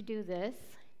time to do this,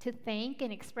 to thank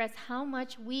and express how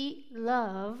much we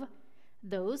love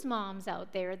those moms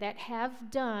out there that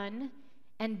have done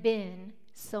and been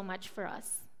so much for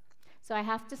us. So I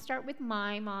have to start with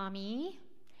my mommy.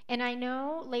 And I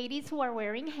know, ladies who are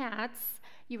wearing hats,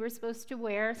 you were supposed to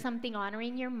wear something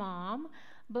honoring your mom,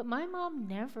 but my mom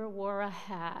never wore a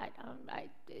hat.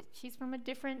 She's from a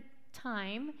different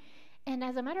time. And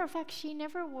as a matter of fact, she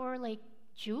never wore like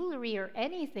jewelry or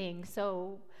anything.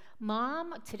 So,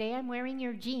 Mom, today I'm wearing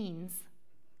your jeans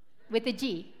with a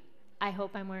G. I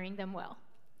hope I'm wearing them well.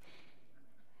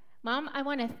 Mom, I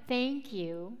want to thank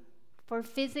you for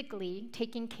physically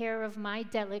taking care of my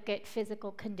delicate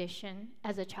physical condition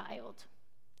as a child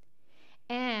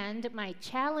and my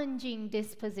challenging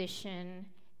disposition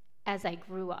as I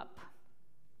grew up,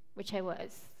 which I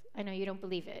was. I know you don't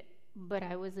believe it, but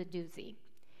I was a doozy.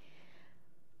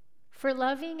 For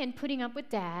loving and putting up with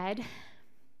Dad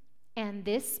and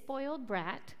this spoiled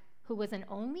brat who was an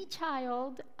only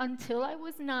child until I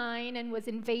was 9 and was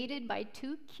invaded by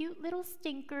 2 cute little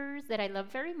stinkers that I love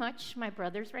very much. My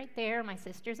brother's right there, my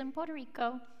sister's in Puerto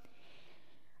Rico.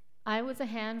 I was a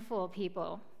handful,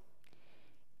 people.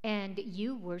 And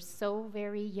you were so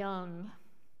very young.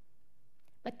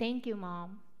 But thank you,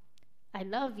 Mom. I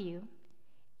love you.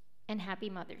 And happy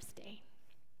Mother's Day.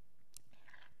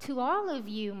 To all of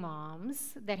you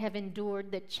moms that have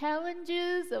endured the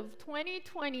challenges of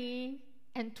 2020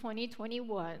 and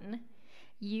 2021,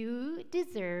 you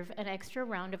deserve an extra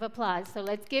round of applause. So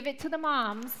let's give it to the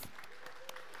moms.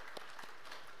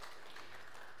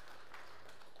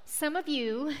 Some of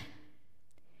you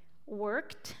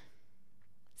worked,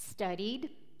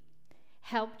 studied,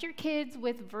 helped your kids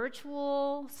with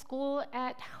virtual school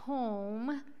at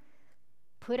home,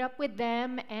 put up with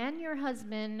them and your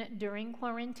husband during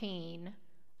quarantine,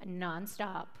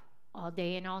 nonstop, all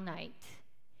day and all night.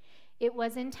 It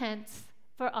was intense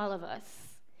for all of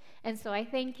us. And so I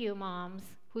thank you, moms,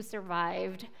 who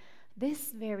survived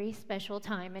this very special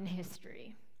time in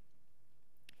history.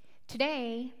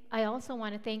 Today, I also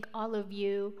want to thank all of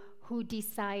you who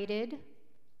decided,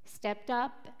 stepped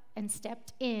up, and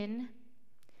stepped in,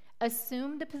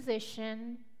 assumed the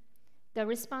position, the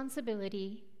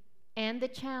responsibility, and the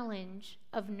challenge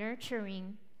of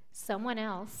nurturing someone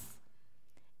else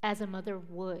as a mother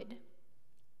would.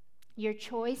 Your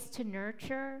choice to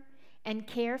nurture and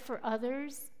care for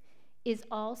others is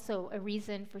also a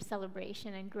reason for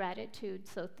celebration and gratitude,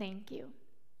 so thank you.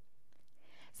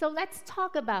 So let's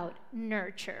talk about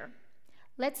nurture.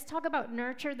 Let's talk about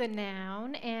nurture the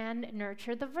noun and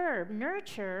nurture the verb.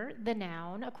 Nurture the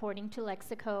noun, according to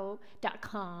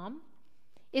lexico.com,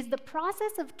 is the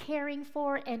process of caring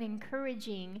for and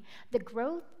encouraging the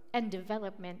growth and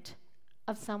development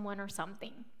of someone or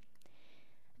something.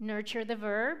 Nurture the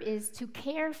verb is to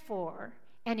care for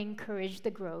and encourage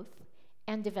the growth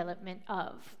and development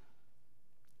of.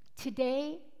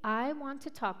 Today, I want to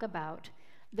talk about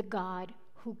the God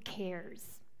who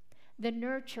cares, the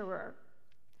nurturer.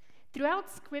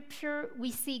 Throughout Scripture,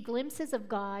 we see glimpses of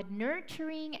God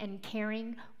nurturing and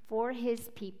caring for his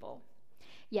people.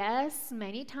 Yes,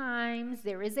 many times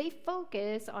there is a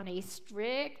focus on a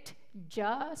strict,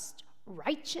 just,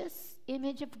 righteous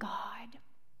image of God.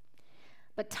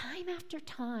 But time after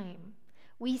time,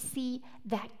 we see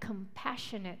that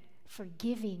compassionate,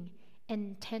 forgiving,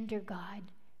 and tender God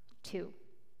too.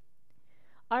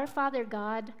 Our Father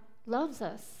God loves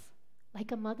us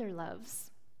like a mother loves.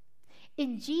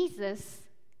 In Jesus,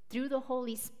 through the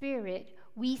Holy Spirit,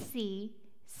 we see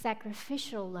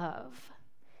sacrificial love,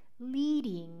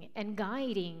 leading and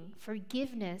guiding,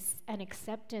 forgiveness and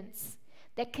acceptance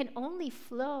that can only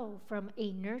flow from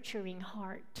a nurturing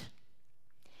heart.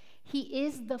 He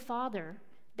is the Father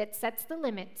that sets the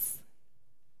limits,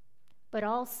 but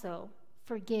also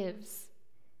forgives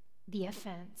the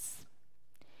offense.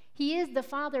 He is the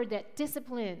Father that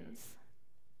disciplines,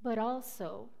 but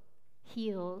also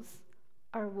heals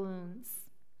our wounds.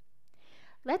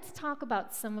 Let's talk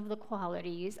about some of the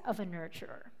qualities of a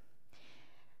nurturer.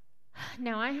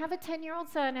 Now, I have a 10-year-old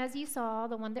son, as you saw,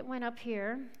 the one that went up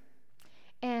here.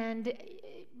 And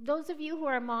those of you who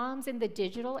are moms in the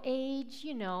digital age,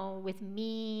 you know, with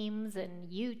memes and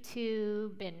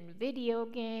YouTube and video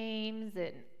games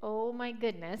and oh my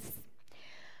goodness,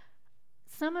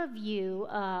 some of you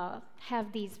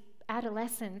have these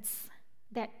adolescents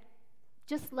that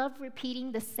just love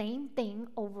repeating the same thing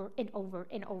over and over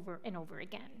and over and over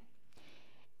again.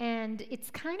 And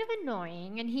it's kind of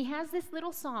annoying, and he has this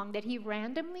little song that he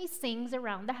randomly sings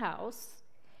around the house,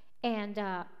 and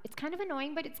it's kind of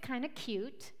annoying, but it's kind of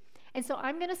cute. And so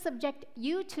I'm going to subject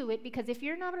you to it, because if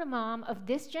you're not a mom of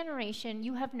this generation,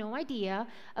 you have no idea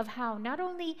of how not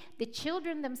only the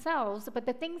children themselves, but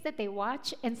the things that they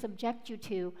watch and subject you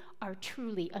to are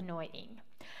truly annoying.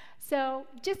 So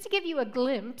just to give you a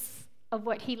glimpse of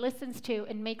what he listens to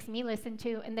and makes me listen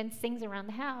to and then sings around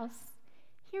the house,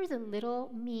 here's a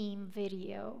little meme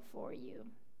video for you.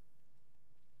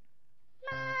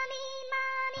 Mommy,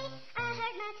 I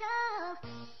hurt my toe.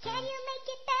 Can you make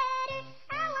it better?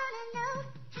 I wanna know.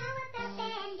 How about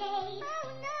Band-Aid? Oh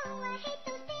no, I hate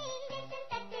those things.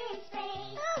 Disinfectant spray.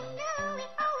 Oh no,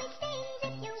 it always stings.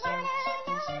 If you wanna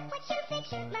know what you fix,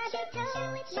 my big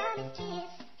toe, it's Mama's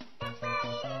kiss. That's what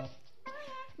it is.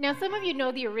 Now, some of you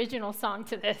know the original song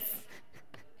to this.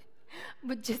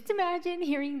 But just imagine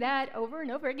hearing that over and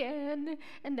over again,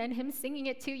 and then him singing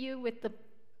it to you with the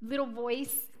little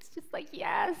voice. It's just like,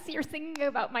 yes, you're singing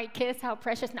about my kiss, how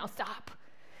precious, now stop.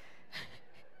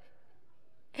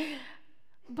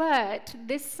 But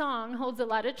this song holds a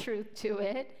lot of truth to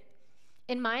it.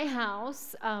 In my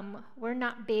house, we're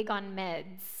not big on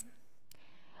meds.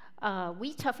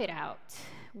 We tough it out.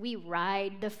 We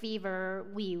ride the fever,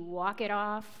 we walk it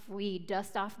off, we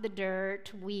dust off the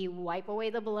dirt, we wipe away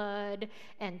the blood,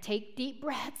 and take deep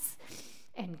breaths,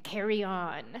 and carry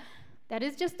on. That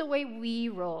is just the way we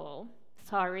roll.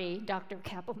 Sorry, Dr.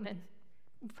 Kappelman.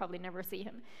 You'll probably never see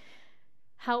him.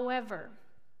 However,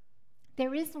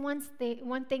 there is one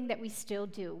thing that we still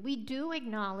do. We do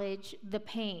acknowledge the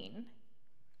pain.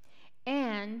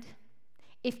 And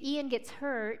if Ian gets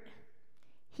hurt,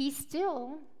 he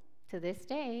still, to this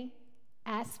day,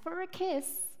 asks for a kiss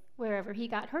wherever he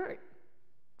got hurt.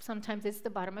 Sometimes it's the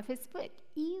bottom of his foot.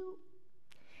 Ew.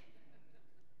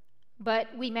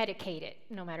 But we medicate it,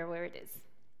 no matter where it is.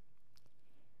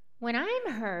 When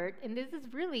I'm hurt, and this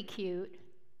is really cute,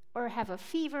 or have a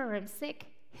fever or I'm sick,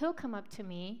 he'll come up to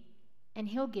me and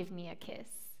he'll give me a kiss,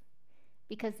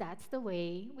 because that's the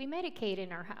way we medicate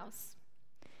in our house.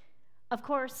 Of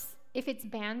course, if it's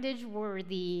bandage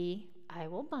worthy, I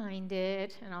will bind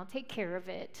it and I'll take care of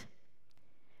it.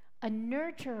 A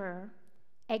nurturer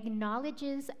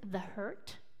acknowledges the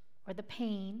hurt or the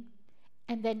pain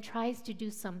and then tries to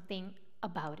do something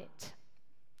about it.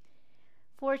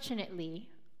 Fortunately,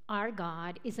 our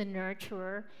God is a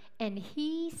nurturer, and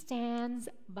he stands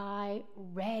by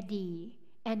ready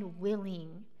and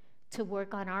willing to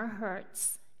work on our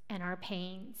hurts and our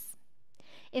pains.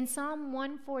 In Psalm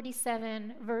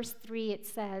 147, verse 3, it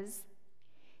says,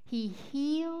 "He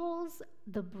heals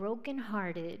the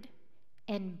brokenhearted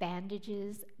and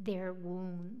bandages their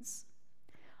wounds."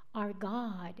 Our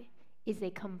God is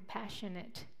a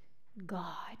compassionate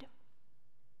God.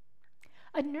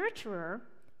 A nurturer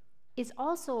is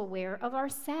also aware of our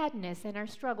sadness and our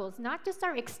struggles, not just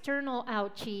our external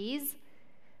ouchies,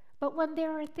 but when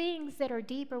there are things that are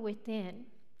deeper within.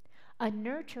 A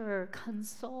nurturer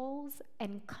consoles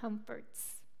and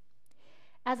comforts.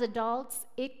 As adults,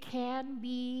 it can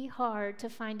be hard to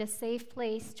find a safe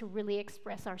place to really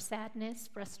express our sadness,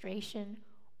 frustration,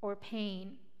 or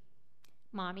pain.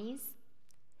 Mommies,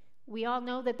 we all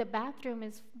know that the bathroom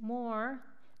is more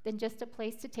than just a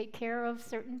place to take care of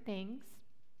certain things.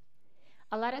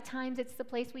 A lot of times it's the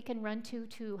place we can run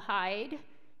to hide,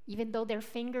 even though their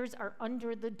fingers are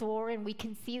under the door and we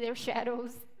can see their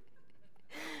shadows.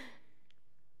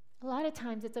 A lot of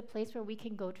times it's a place where we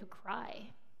can go to cry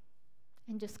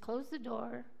and just close the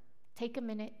door, take a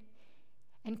minute,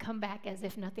 and come back as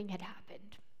if nothing had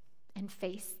happened and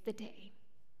face the day.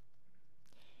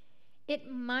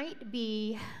 It might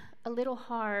be a little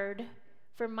hard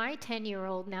for my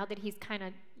 10-year-old, now that he's kind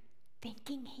of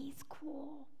thinking he's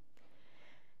cool,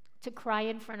 to cry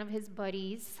in front of his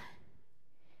buddies.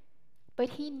 But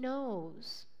he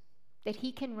knows that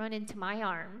he can run into my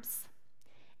arms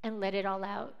and let it all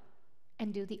out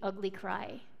and do the ugly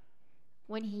cry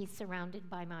when he's surrounded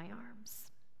by my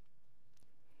arms.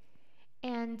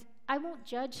 And I won't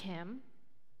judge him.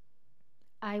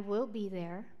 I will be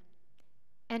there.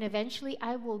 And eventually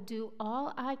I will do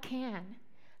all I can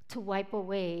to wipe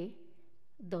away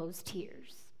those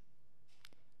tears.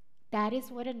 That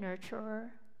is what a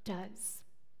nurturer does.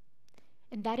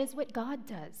 And that is what God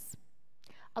does.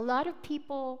 A lot of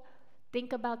people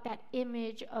think about that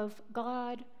image of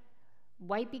God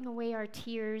wiping away our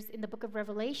tears in the book of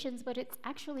Revelations, but it's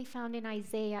actually found in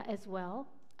Isaiah as well.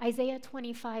 Isaiah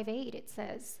 25:8, it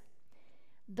says,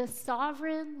 "The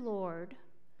sovereign Lord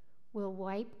will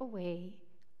wipe away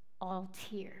all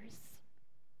tears."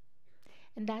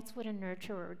 And that's what a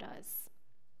nurturer does.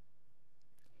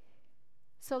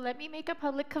 So let me make a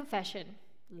public confession,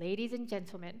 ladies and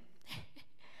gentlemen.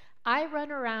 I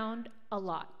run around a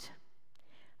lot.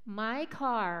 My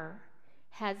car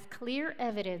has clear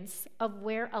evidence of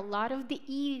where a lot of the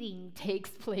eating takes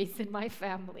place in my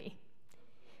family.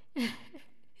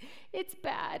 It's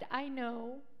bad, I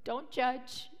know. Don't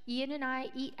judge. Ian and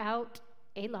I eat out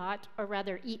a lot, or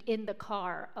rather eat in the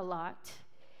car a lot.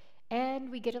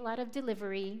 And we get a lot of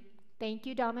delivery. Thank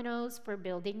you, Domino's, for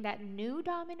building that new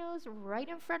Domino's right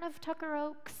in front of Tucker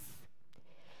Oaks.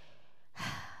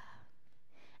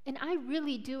 And I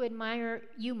really do admire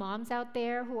you moms out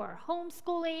there who are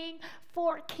homeschooling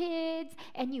 4 kids,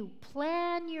 and you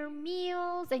plan your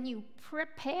meals and you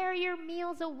prepare your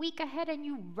meals a week ahead and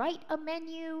you write a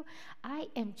menu. I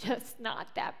am just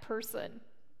not that person.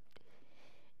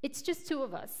 It's just 2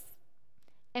 of us,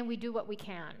 and we do what we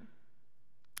can.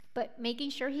 But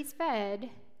making sure he's fed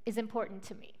is important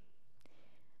to me.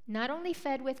 Not only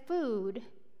fed with food,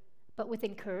 but with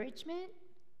encouragement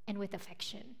and with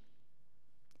affection.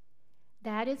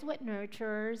 That is what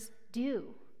nurturers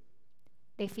do.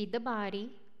 They feed the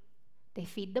body, they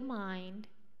feed the mind,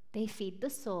 they feed the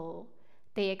soul,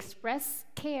 they express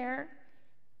care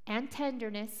and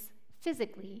tenderness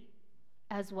physically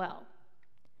as well.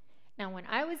 Now, when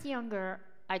I was younger,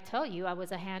 I tell you, I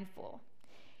was a handful.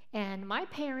 And my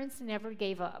parents never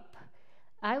gave up.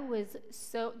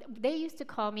 They used to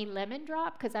call me lemon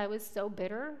drop because I was so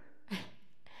bitter.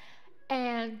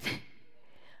 And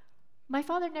my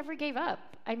father never gave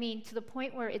up. I mean, to the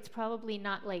point where it's probably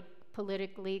not like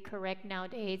politically correct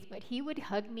nowadays, but he would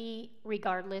hug me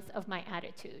regardless of my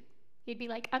attitude. He'd be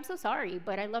like, I'm so sorry,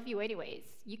 but I love you anyways.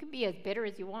 You can be as bitter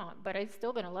as you want, but I'm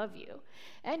still gonna love you.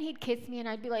 And he'd kiss me and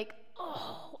I'd be like,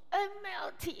 oh, I'm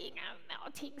melting,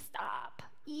 stop,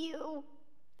 you.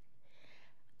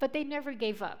 But they never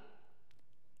gave up.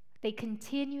 They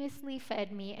continuously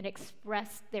fed me and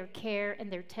expressed their care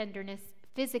and their tenderness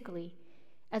physically,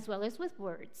 as well as with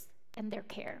words and their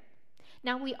care.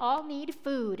 Now, we all need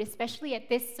food, especially at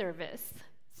this service.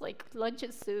 It's like lunch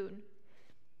is soon.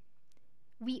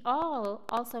 We all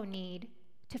also need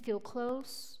to feel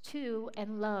close to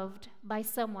and loved by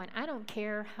someone. I don't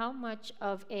care how much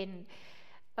of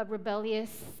a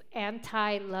rebellious,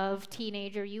 anti-love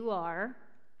teenager you are,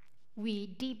 we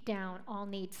deep down all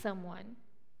need someone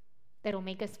that'll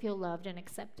make us feel loved and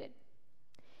accepted.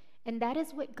 And that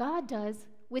is what God does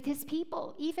with his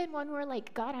people. Even when we're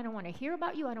like, God, I don't want to hear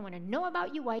about you. I don't want to know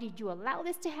about you. Why did you allow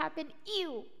this to happen?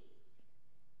 Ew.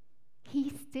 He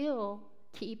still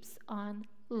keeps on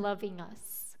loving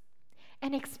us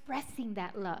and expressing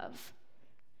that love.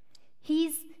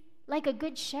 He's like a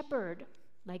good shepherd.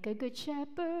 Like a good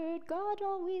shepherd, God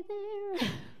always there.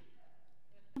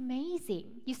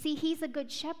 Amazing. You see, he's a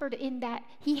good shepherd in that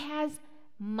he has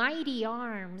mighty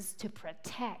arms to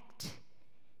protect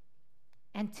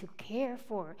and to care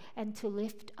for and to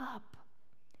lift up.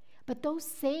 But those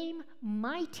same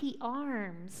mighty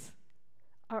arms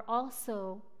are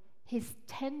also his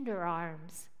tender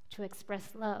arms to express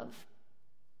love.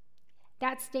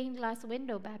 That stained glass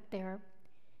window back there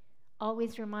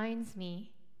always reminds me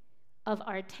of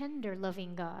our tender,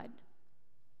 loving God.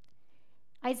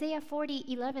 Isaiah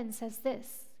 40:11 says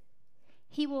this,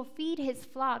 he will feed his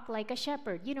flock like a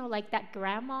shepherd. You know, like that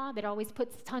grandma that always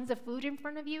puts tons of food in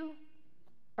front of you?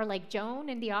 Or like Joan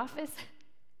in the office?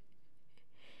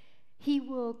 He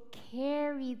will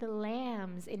carry the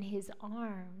lambs in his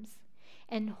arms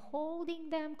and holding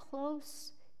them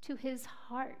close to his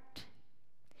heart.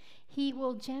 He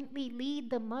will gently lead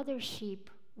the mother sheep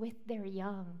with their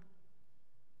young.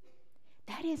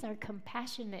 That is our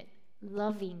compassionate,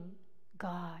 loving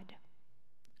God,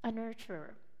 a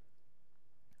nurturer.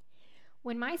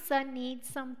 When my son needs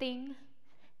something,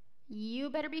 you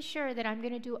better be sure that I'm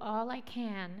going to do all I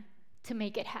can to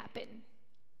make it happen.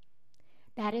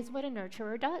 That is what a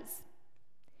nurturer does.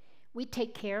 We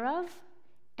take care of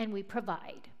and we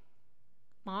provide.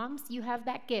 Moms, you have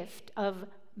that gift of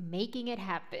making it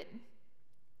happen.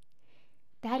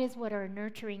 That is what our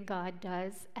nurturing God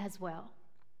does as well.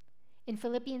 In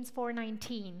Philippians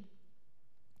 4:19,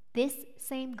 this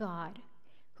same God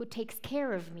who takes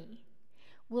care of me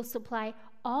will supply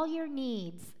all your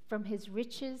needs from his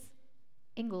riches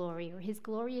in glory, or his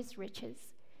glorious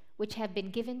riches, which have been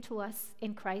given to us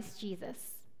in Christ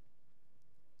Jesus.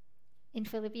 In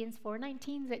Philippians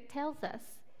 4:19, it tells us,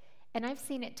 and I've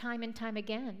seen it time and time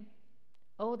again,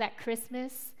 oh, that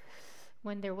Christmas,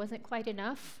 when there wasn't quite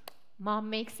enough, Mom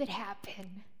makes it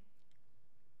happen.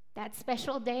 That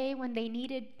special day when they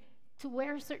needed to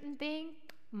wear a certain thing,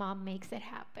 Mom makes it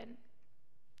happen.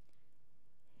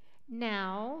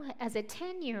 Now, as a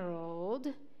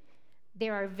 10-year-old,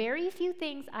 there are very few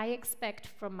things I expect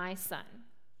from my son.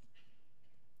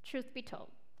 Truth be told.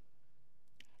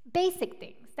 Basic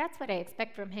things. That's what I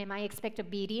expect from him. I expect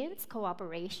obedience,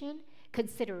 cooperation,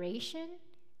 consideration,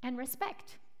 and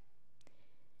respect.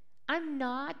 I'm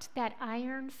not that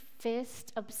iron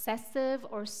fist, obsessive,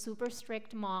 or super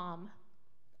strict mom.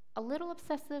 A little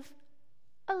obsessive,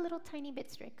 a little tiny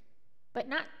bit strict, but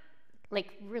not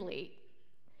like really.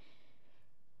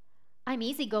 I'm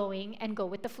easygoing and go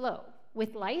with the flow,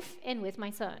 with life and with my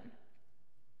son.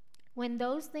 When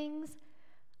those things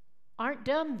aren't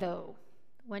done, though,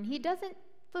 when he doesn't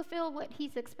fulfill what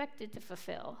he's expected to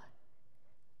fulfill,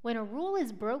 when a rule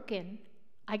is broken,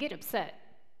 I get upset,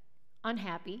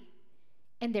 unhappy,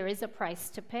 and there is a price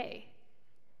to pay.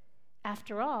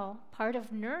 After all, part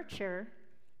of nurture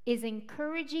is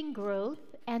encouraging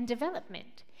growth and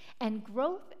development. And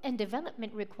growth and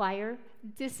development require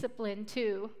discipline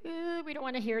too. We don't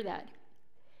want to hear that.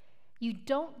 You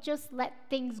don't just let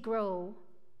things grow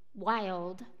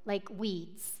wild like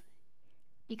weeds,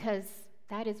 because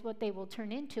that is what they will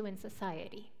turn into in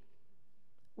society.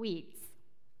 Weeds.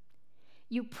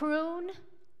 You prune,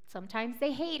 sometimes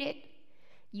they hate it.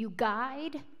 You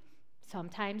guide,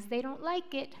 sometimes they don't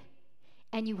like it.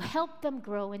 And you help them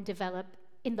grow and develop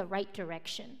in the right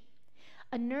direction.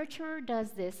 A nurturer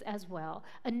does this as well.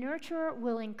 A nurturer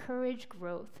will encourage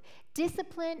growth.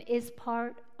 Discipline is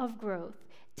part of growth,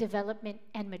 development,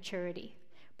 and maturity.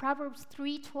 Proverbs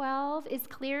 3:12 is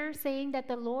clear, saying that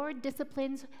the Lord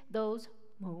disciplines those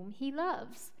whom he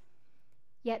loves.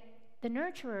 Yet the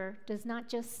nurturer does not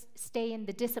just stay in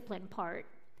the discipline part.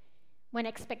 When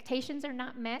expectations are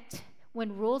not met,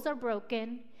 when rules are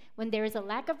broken, when there is a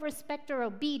lack of respect or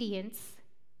obedience,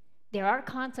 there are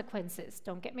consequences,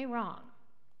 don't get me wrong.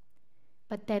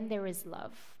 But then there is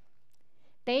love.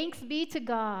 Thanks be to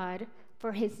God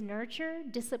for his nurture,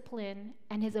 discipline,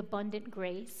 and his abundant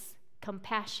grace,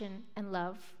 compassion, and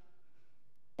love.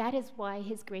 That is why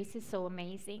his grace is so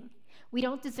amazing. We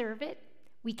don't deserve it.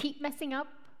 We keep messing up.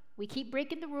 We keep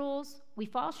breaking the rules. We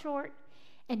fall short,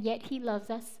 and yet he loves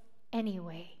us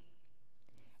anyway.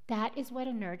 That is what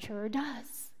a nurturer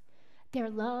does. Their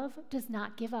love does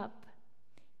not give up,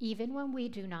 even when we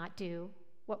do not do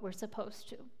what we're supposed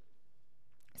to.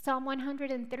 Psalm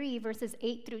 103, verses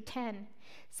 8 through 10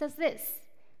 says this: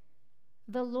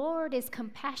 "The Lord is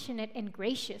compassionate and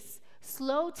gracious,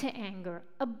 slow to anger,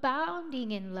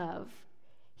 abounding in love.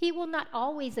 He will not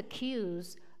always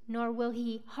accuse, nor will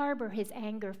he harbor his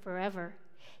anger forever.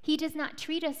 He does not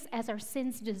treat us as our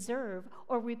sins deserve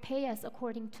or repay us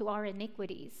according to our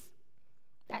iniquities."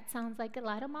 That sounds like a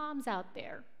lot of moms out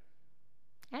there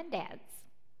and dads.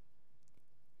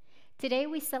 Today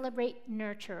we celebrate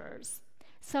nurturers.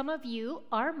 Some of you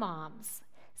are moms.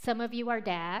 Some of you are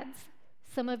dads.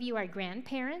 Some of you are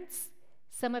grandparents.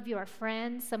 Some of you are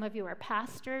friends. Some of you are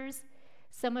pastors.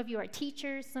 Some of you are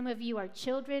teachers. Some of you are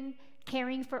children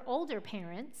caring for older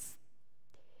parents.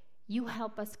 You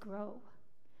help us grow.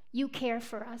 You care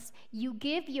for us. You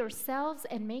give yourselves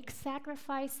and make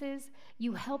sacrifices.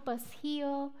 You help us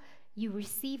heal. You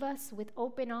receive us with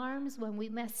open arms when we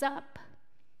mess up.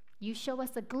 You show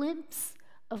us a glimpse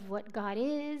of what God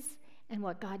is and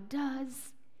what God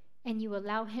does, and you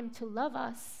allow him to love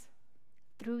us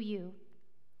through you.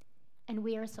 And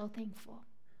we are so thankful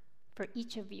for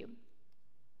each of you.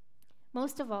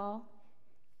 Most of all,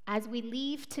 as we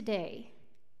leave today,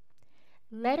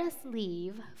 let us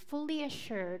leave fully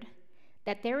assured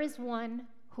that there is one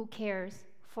who cares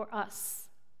for us,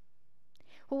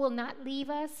 who will not leave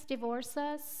us, divorce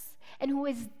us, and who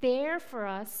is there for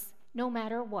us no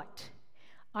matter what.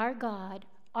 Our God,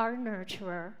 our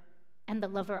nurturer, and the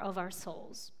lover of our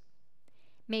souls.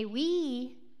 May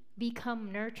we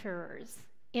become nurturers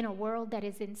in a world that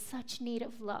is in such need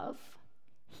of love,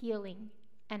 healing,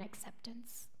 and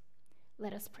acceptance.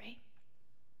 Let us pray.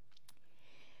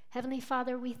 Heavenly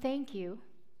Father, we thank you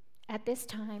at this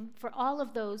time for all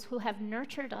of those who have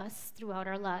nurtured us throughout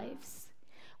our lives.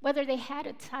 Whether they had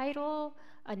a title,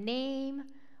 a name,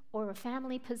 or a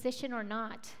family position or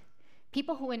not,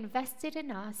 people who invested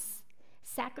in us,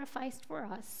 sacrificed for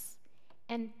us,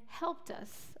 and helped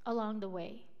us along the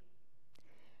way.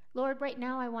 Lord, right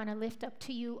now I want to lift up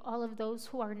to you all of those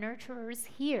who are nurturers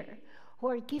here, who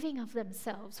are giving of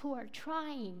themselves, who are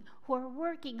trying, who are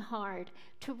working hard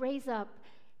to raise up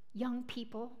young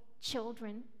people,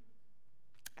 children.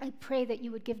 I pray that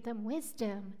you would give them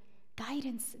wisdom,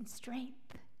 guidance, and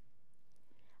strength.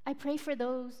 I pray for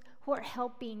those who are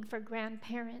helping, for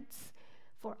grandparents,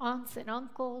 for aunts and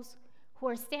uncles, who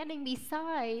are standing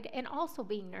beside and also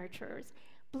being nurturers.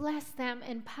 Bless them,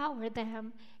 empower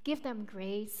them, give them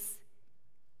grace.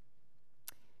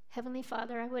 Heavenly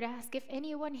Father, I would ask if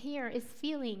anyone here is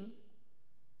feeling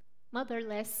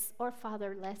motherless or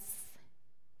fatherless,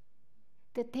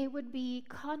 that they would be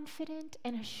confident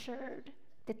and assured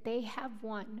that they have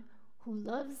one who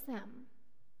loves them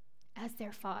as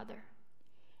their father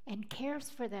and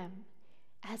cares for them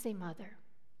as a mother.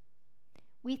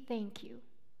 We thank you.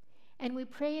 And we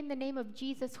pray in the name of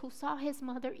Jesus, who saw his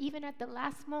mother even at the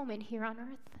last moment here on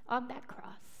earth, on that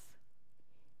cross.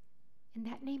 In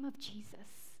that name of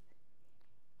Jesus,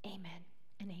 amen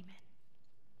and amen.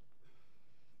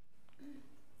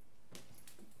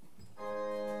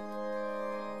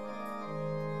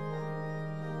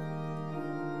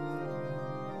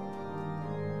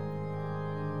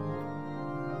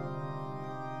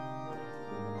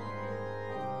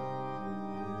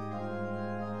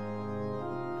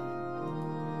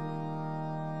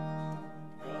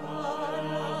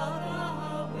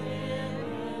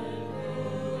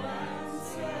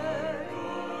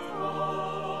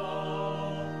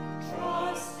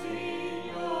 Trusting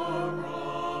your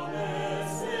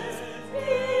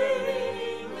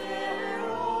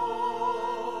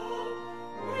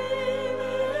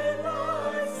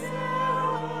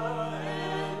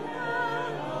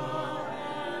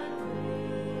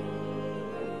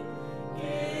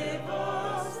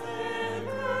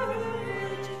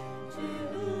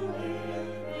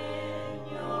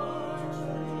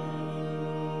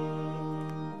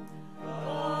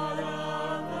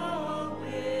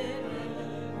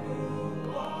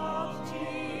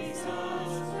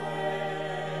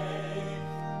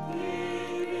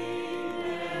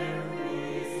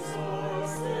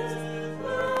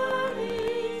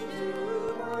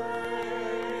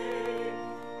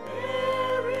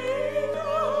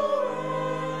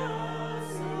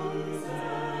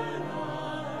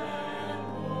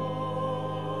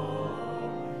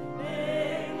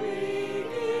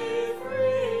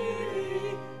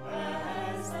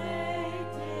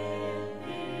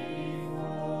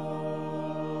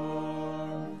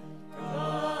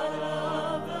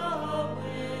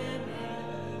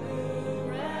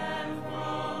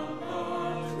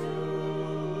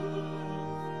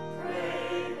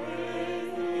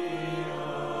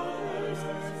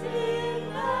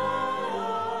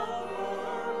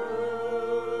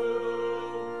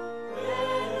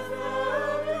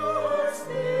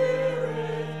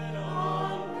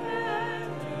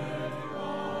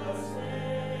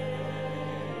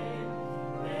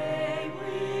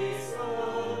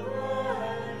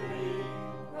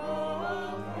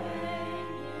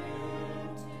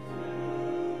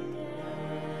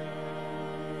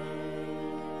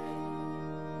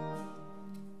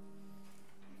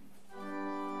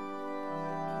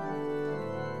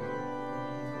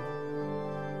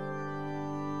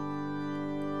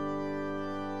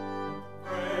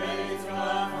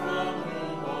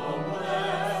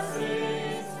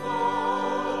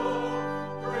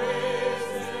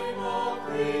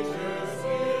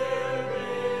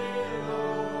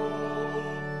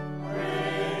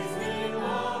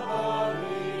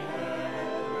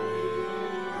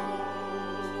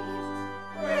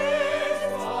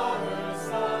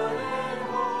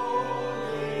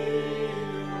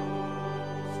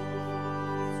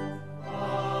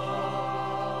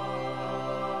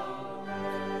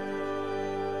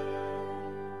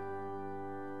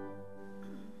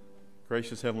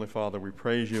Gracious Heavenly Father, we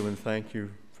praise you and thank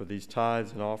you for these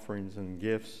tithes and offerings and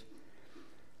gifts.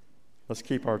 Let's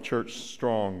keep our church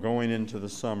strong going into the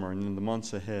summer and in the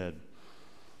months ahead,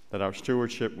 that our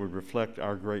stewardship would reflect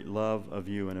our great love of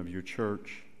you and of your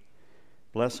church.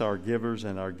 Bless our givers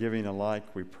and our giving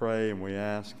alike, we pray and we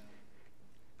ask.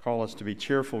 Call us to be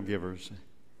cheerful givers,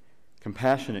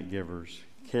 compassionate givers,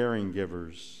 caring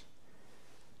givers,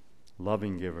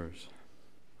 loving givers.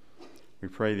 We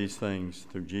pray these things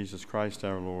through Jesus Christ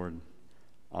our Lord.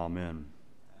 Amen.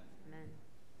 Amen.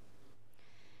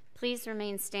 Please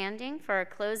remain standing for our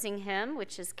closing hymn,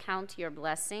 which is Count Your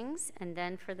Blessings, and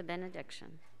then for the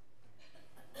benediction.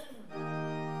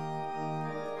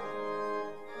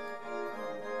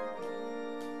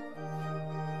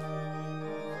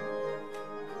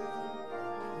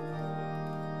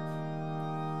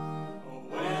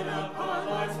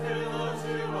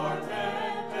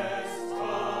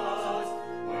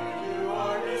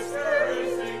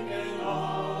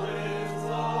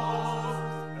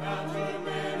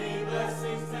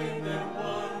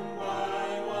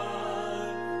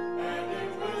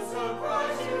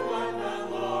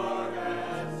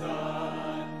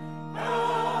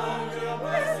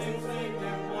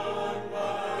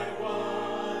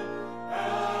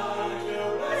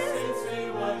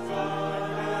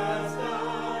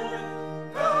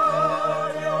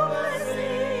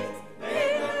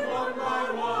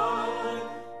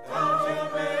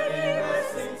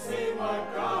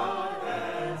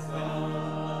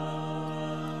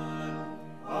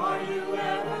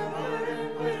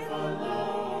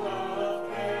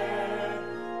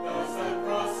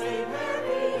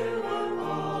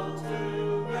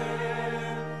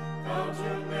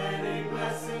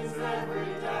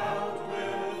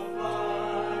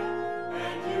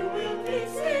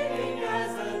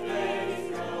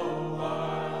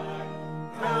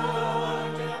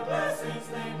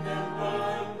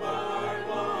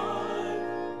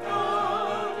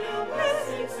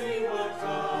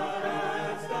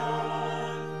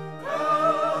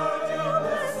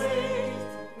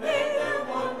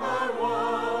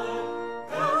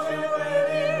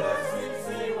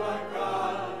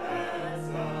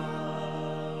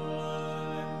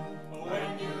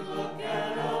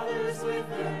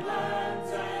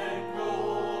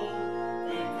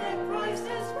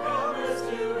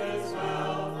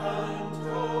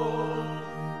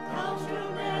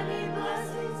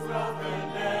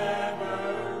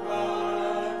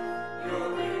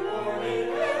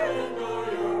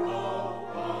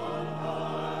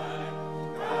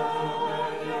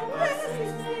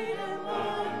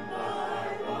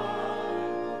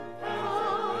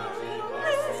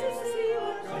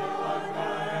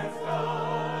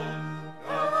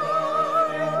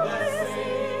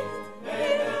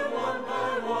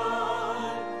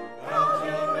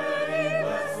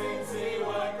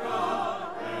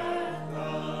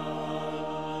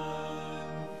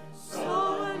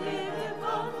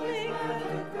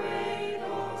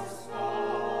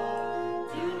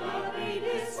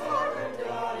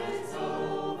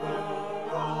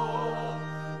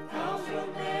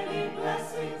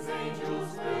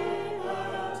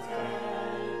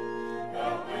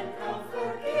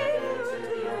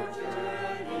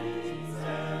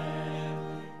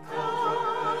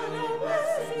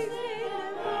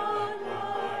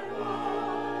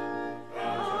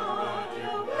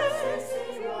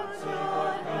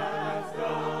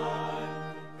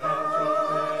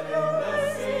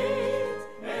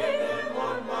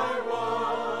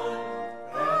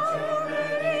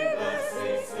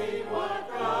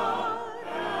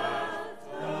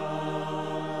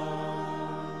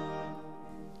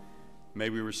 May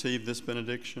we receive this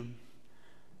benediction.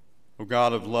 O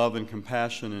God of love and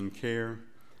compassion and care,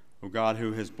 O God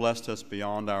who has blessed us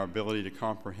beyond our ability to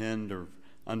comprehend or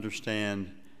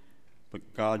understand,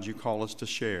 but God, you call us to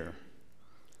share.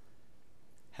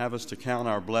 Have us to count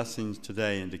our blessings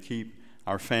today and to keep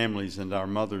our families and our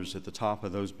mothers at the top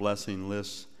of those blessing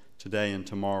lists today and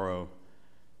tomorrow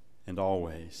and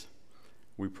always.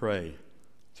 We pray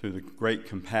through the great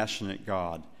compassionate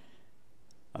God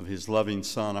of his loving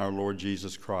Son, our Lord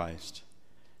Jesus Christ,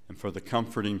 and for the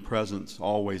comforting presence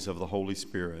always of the Holy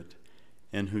Spirit,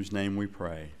 in whose name we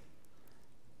pray.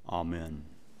 Amen.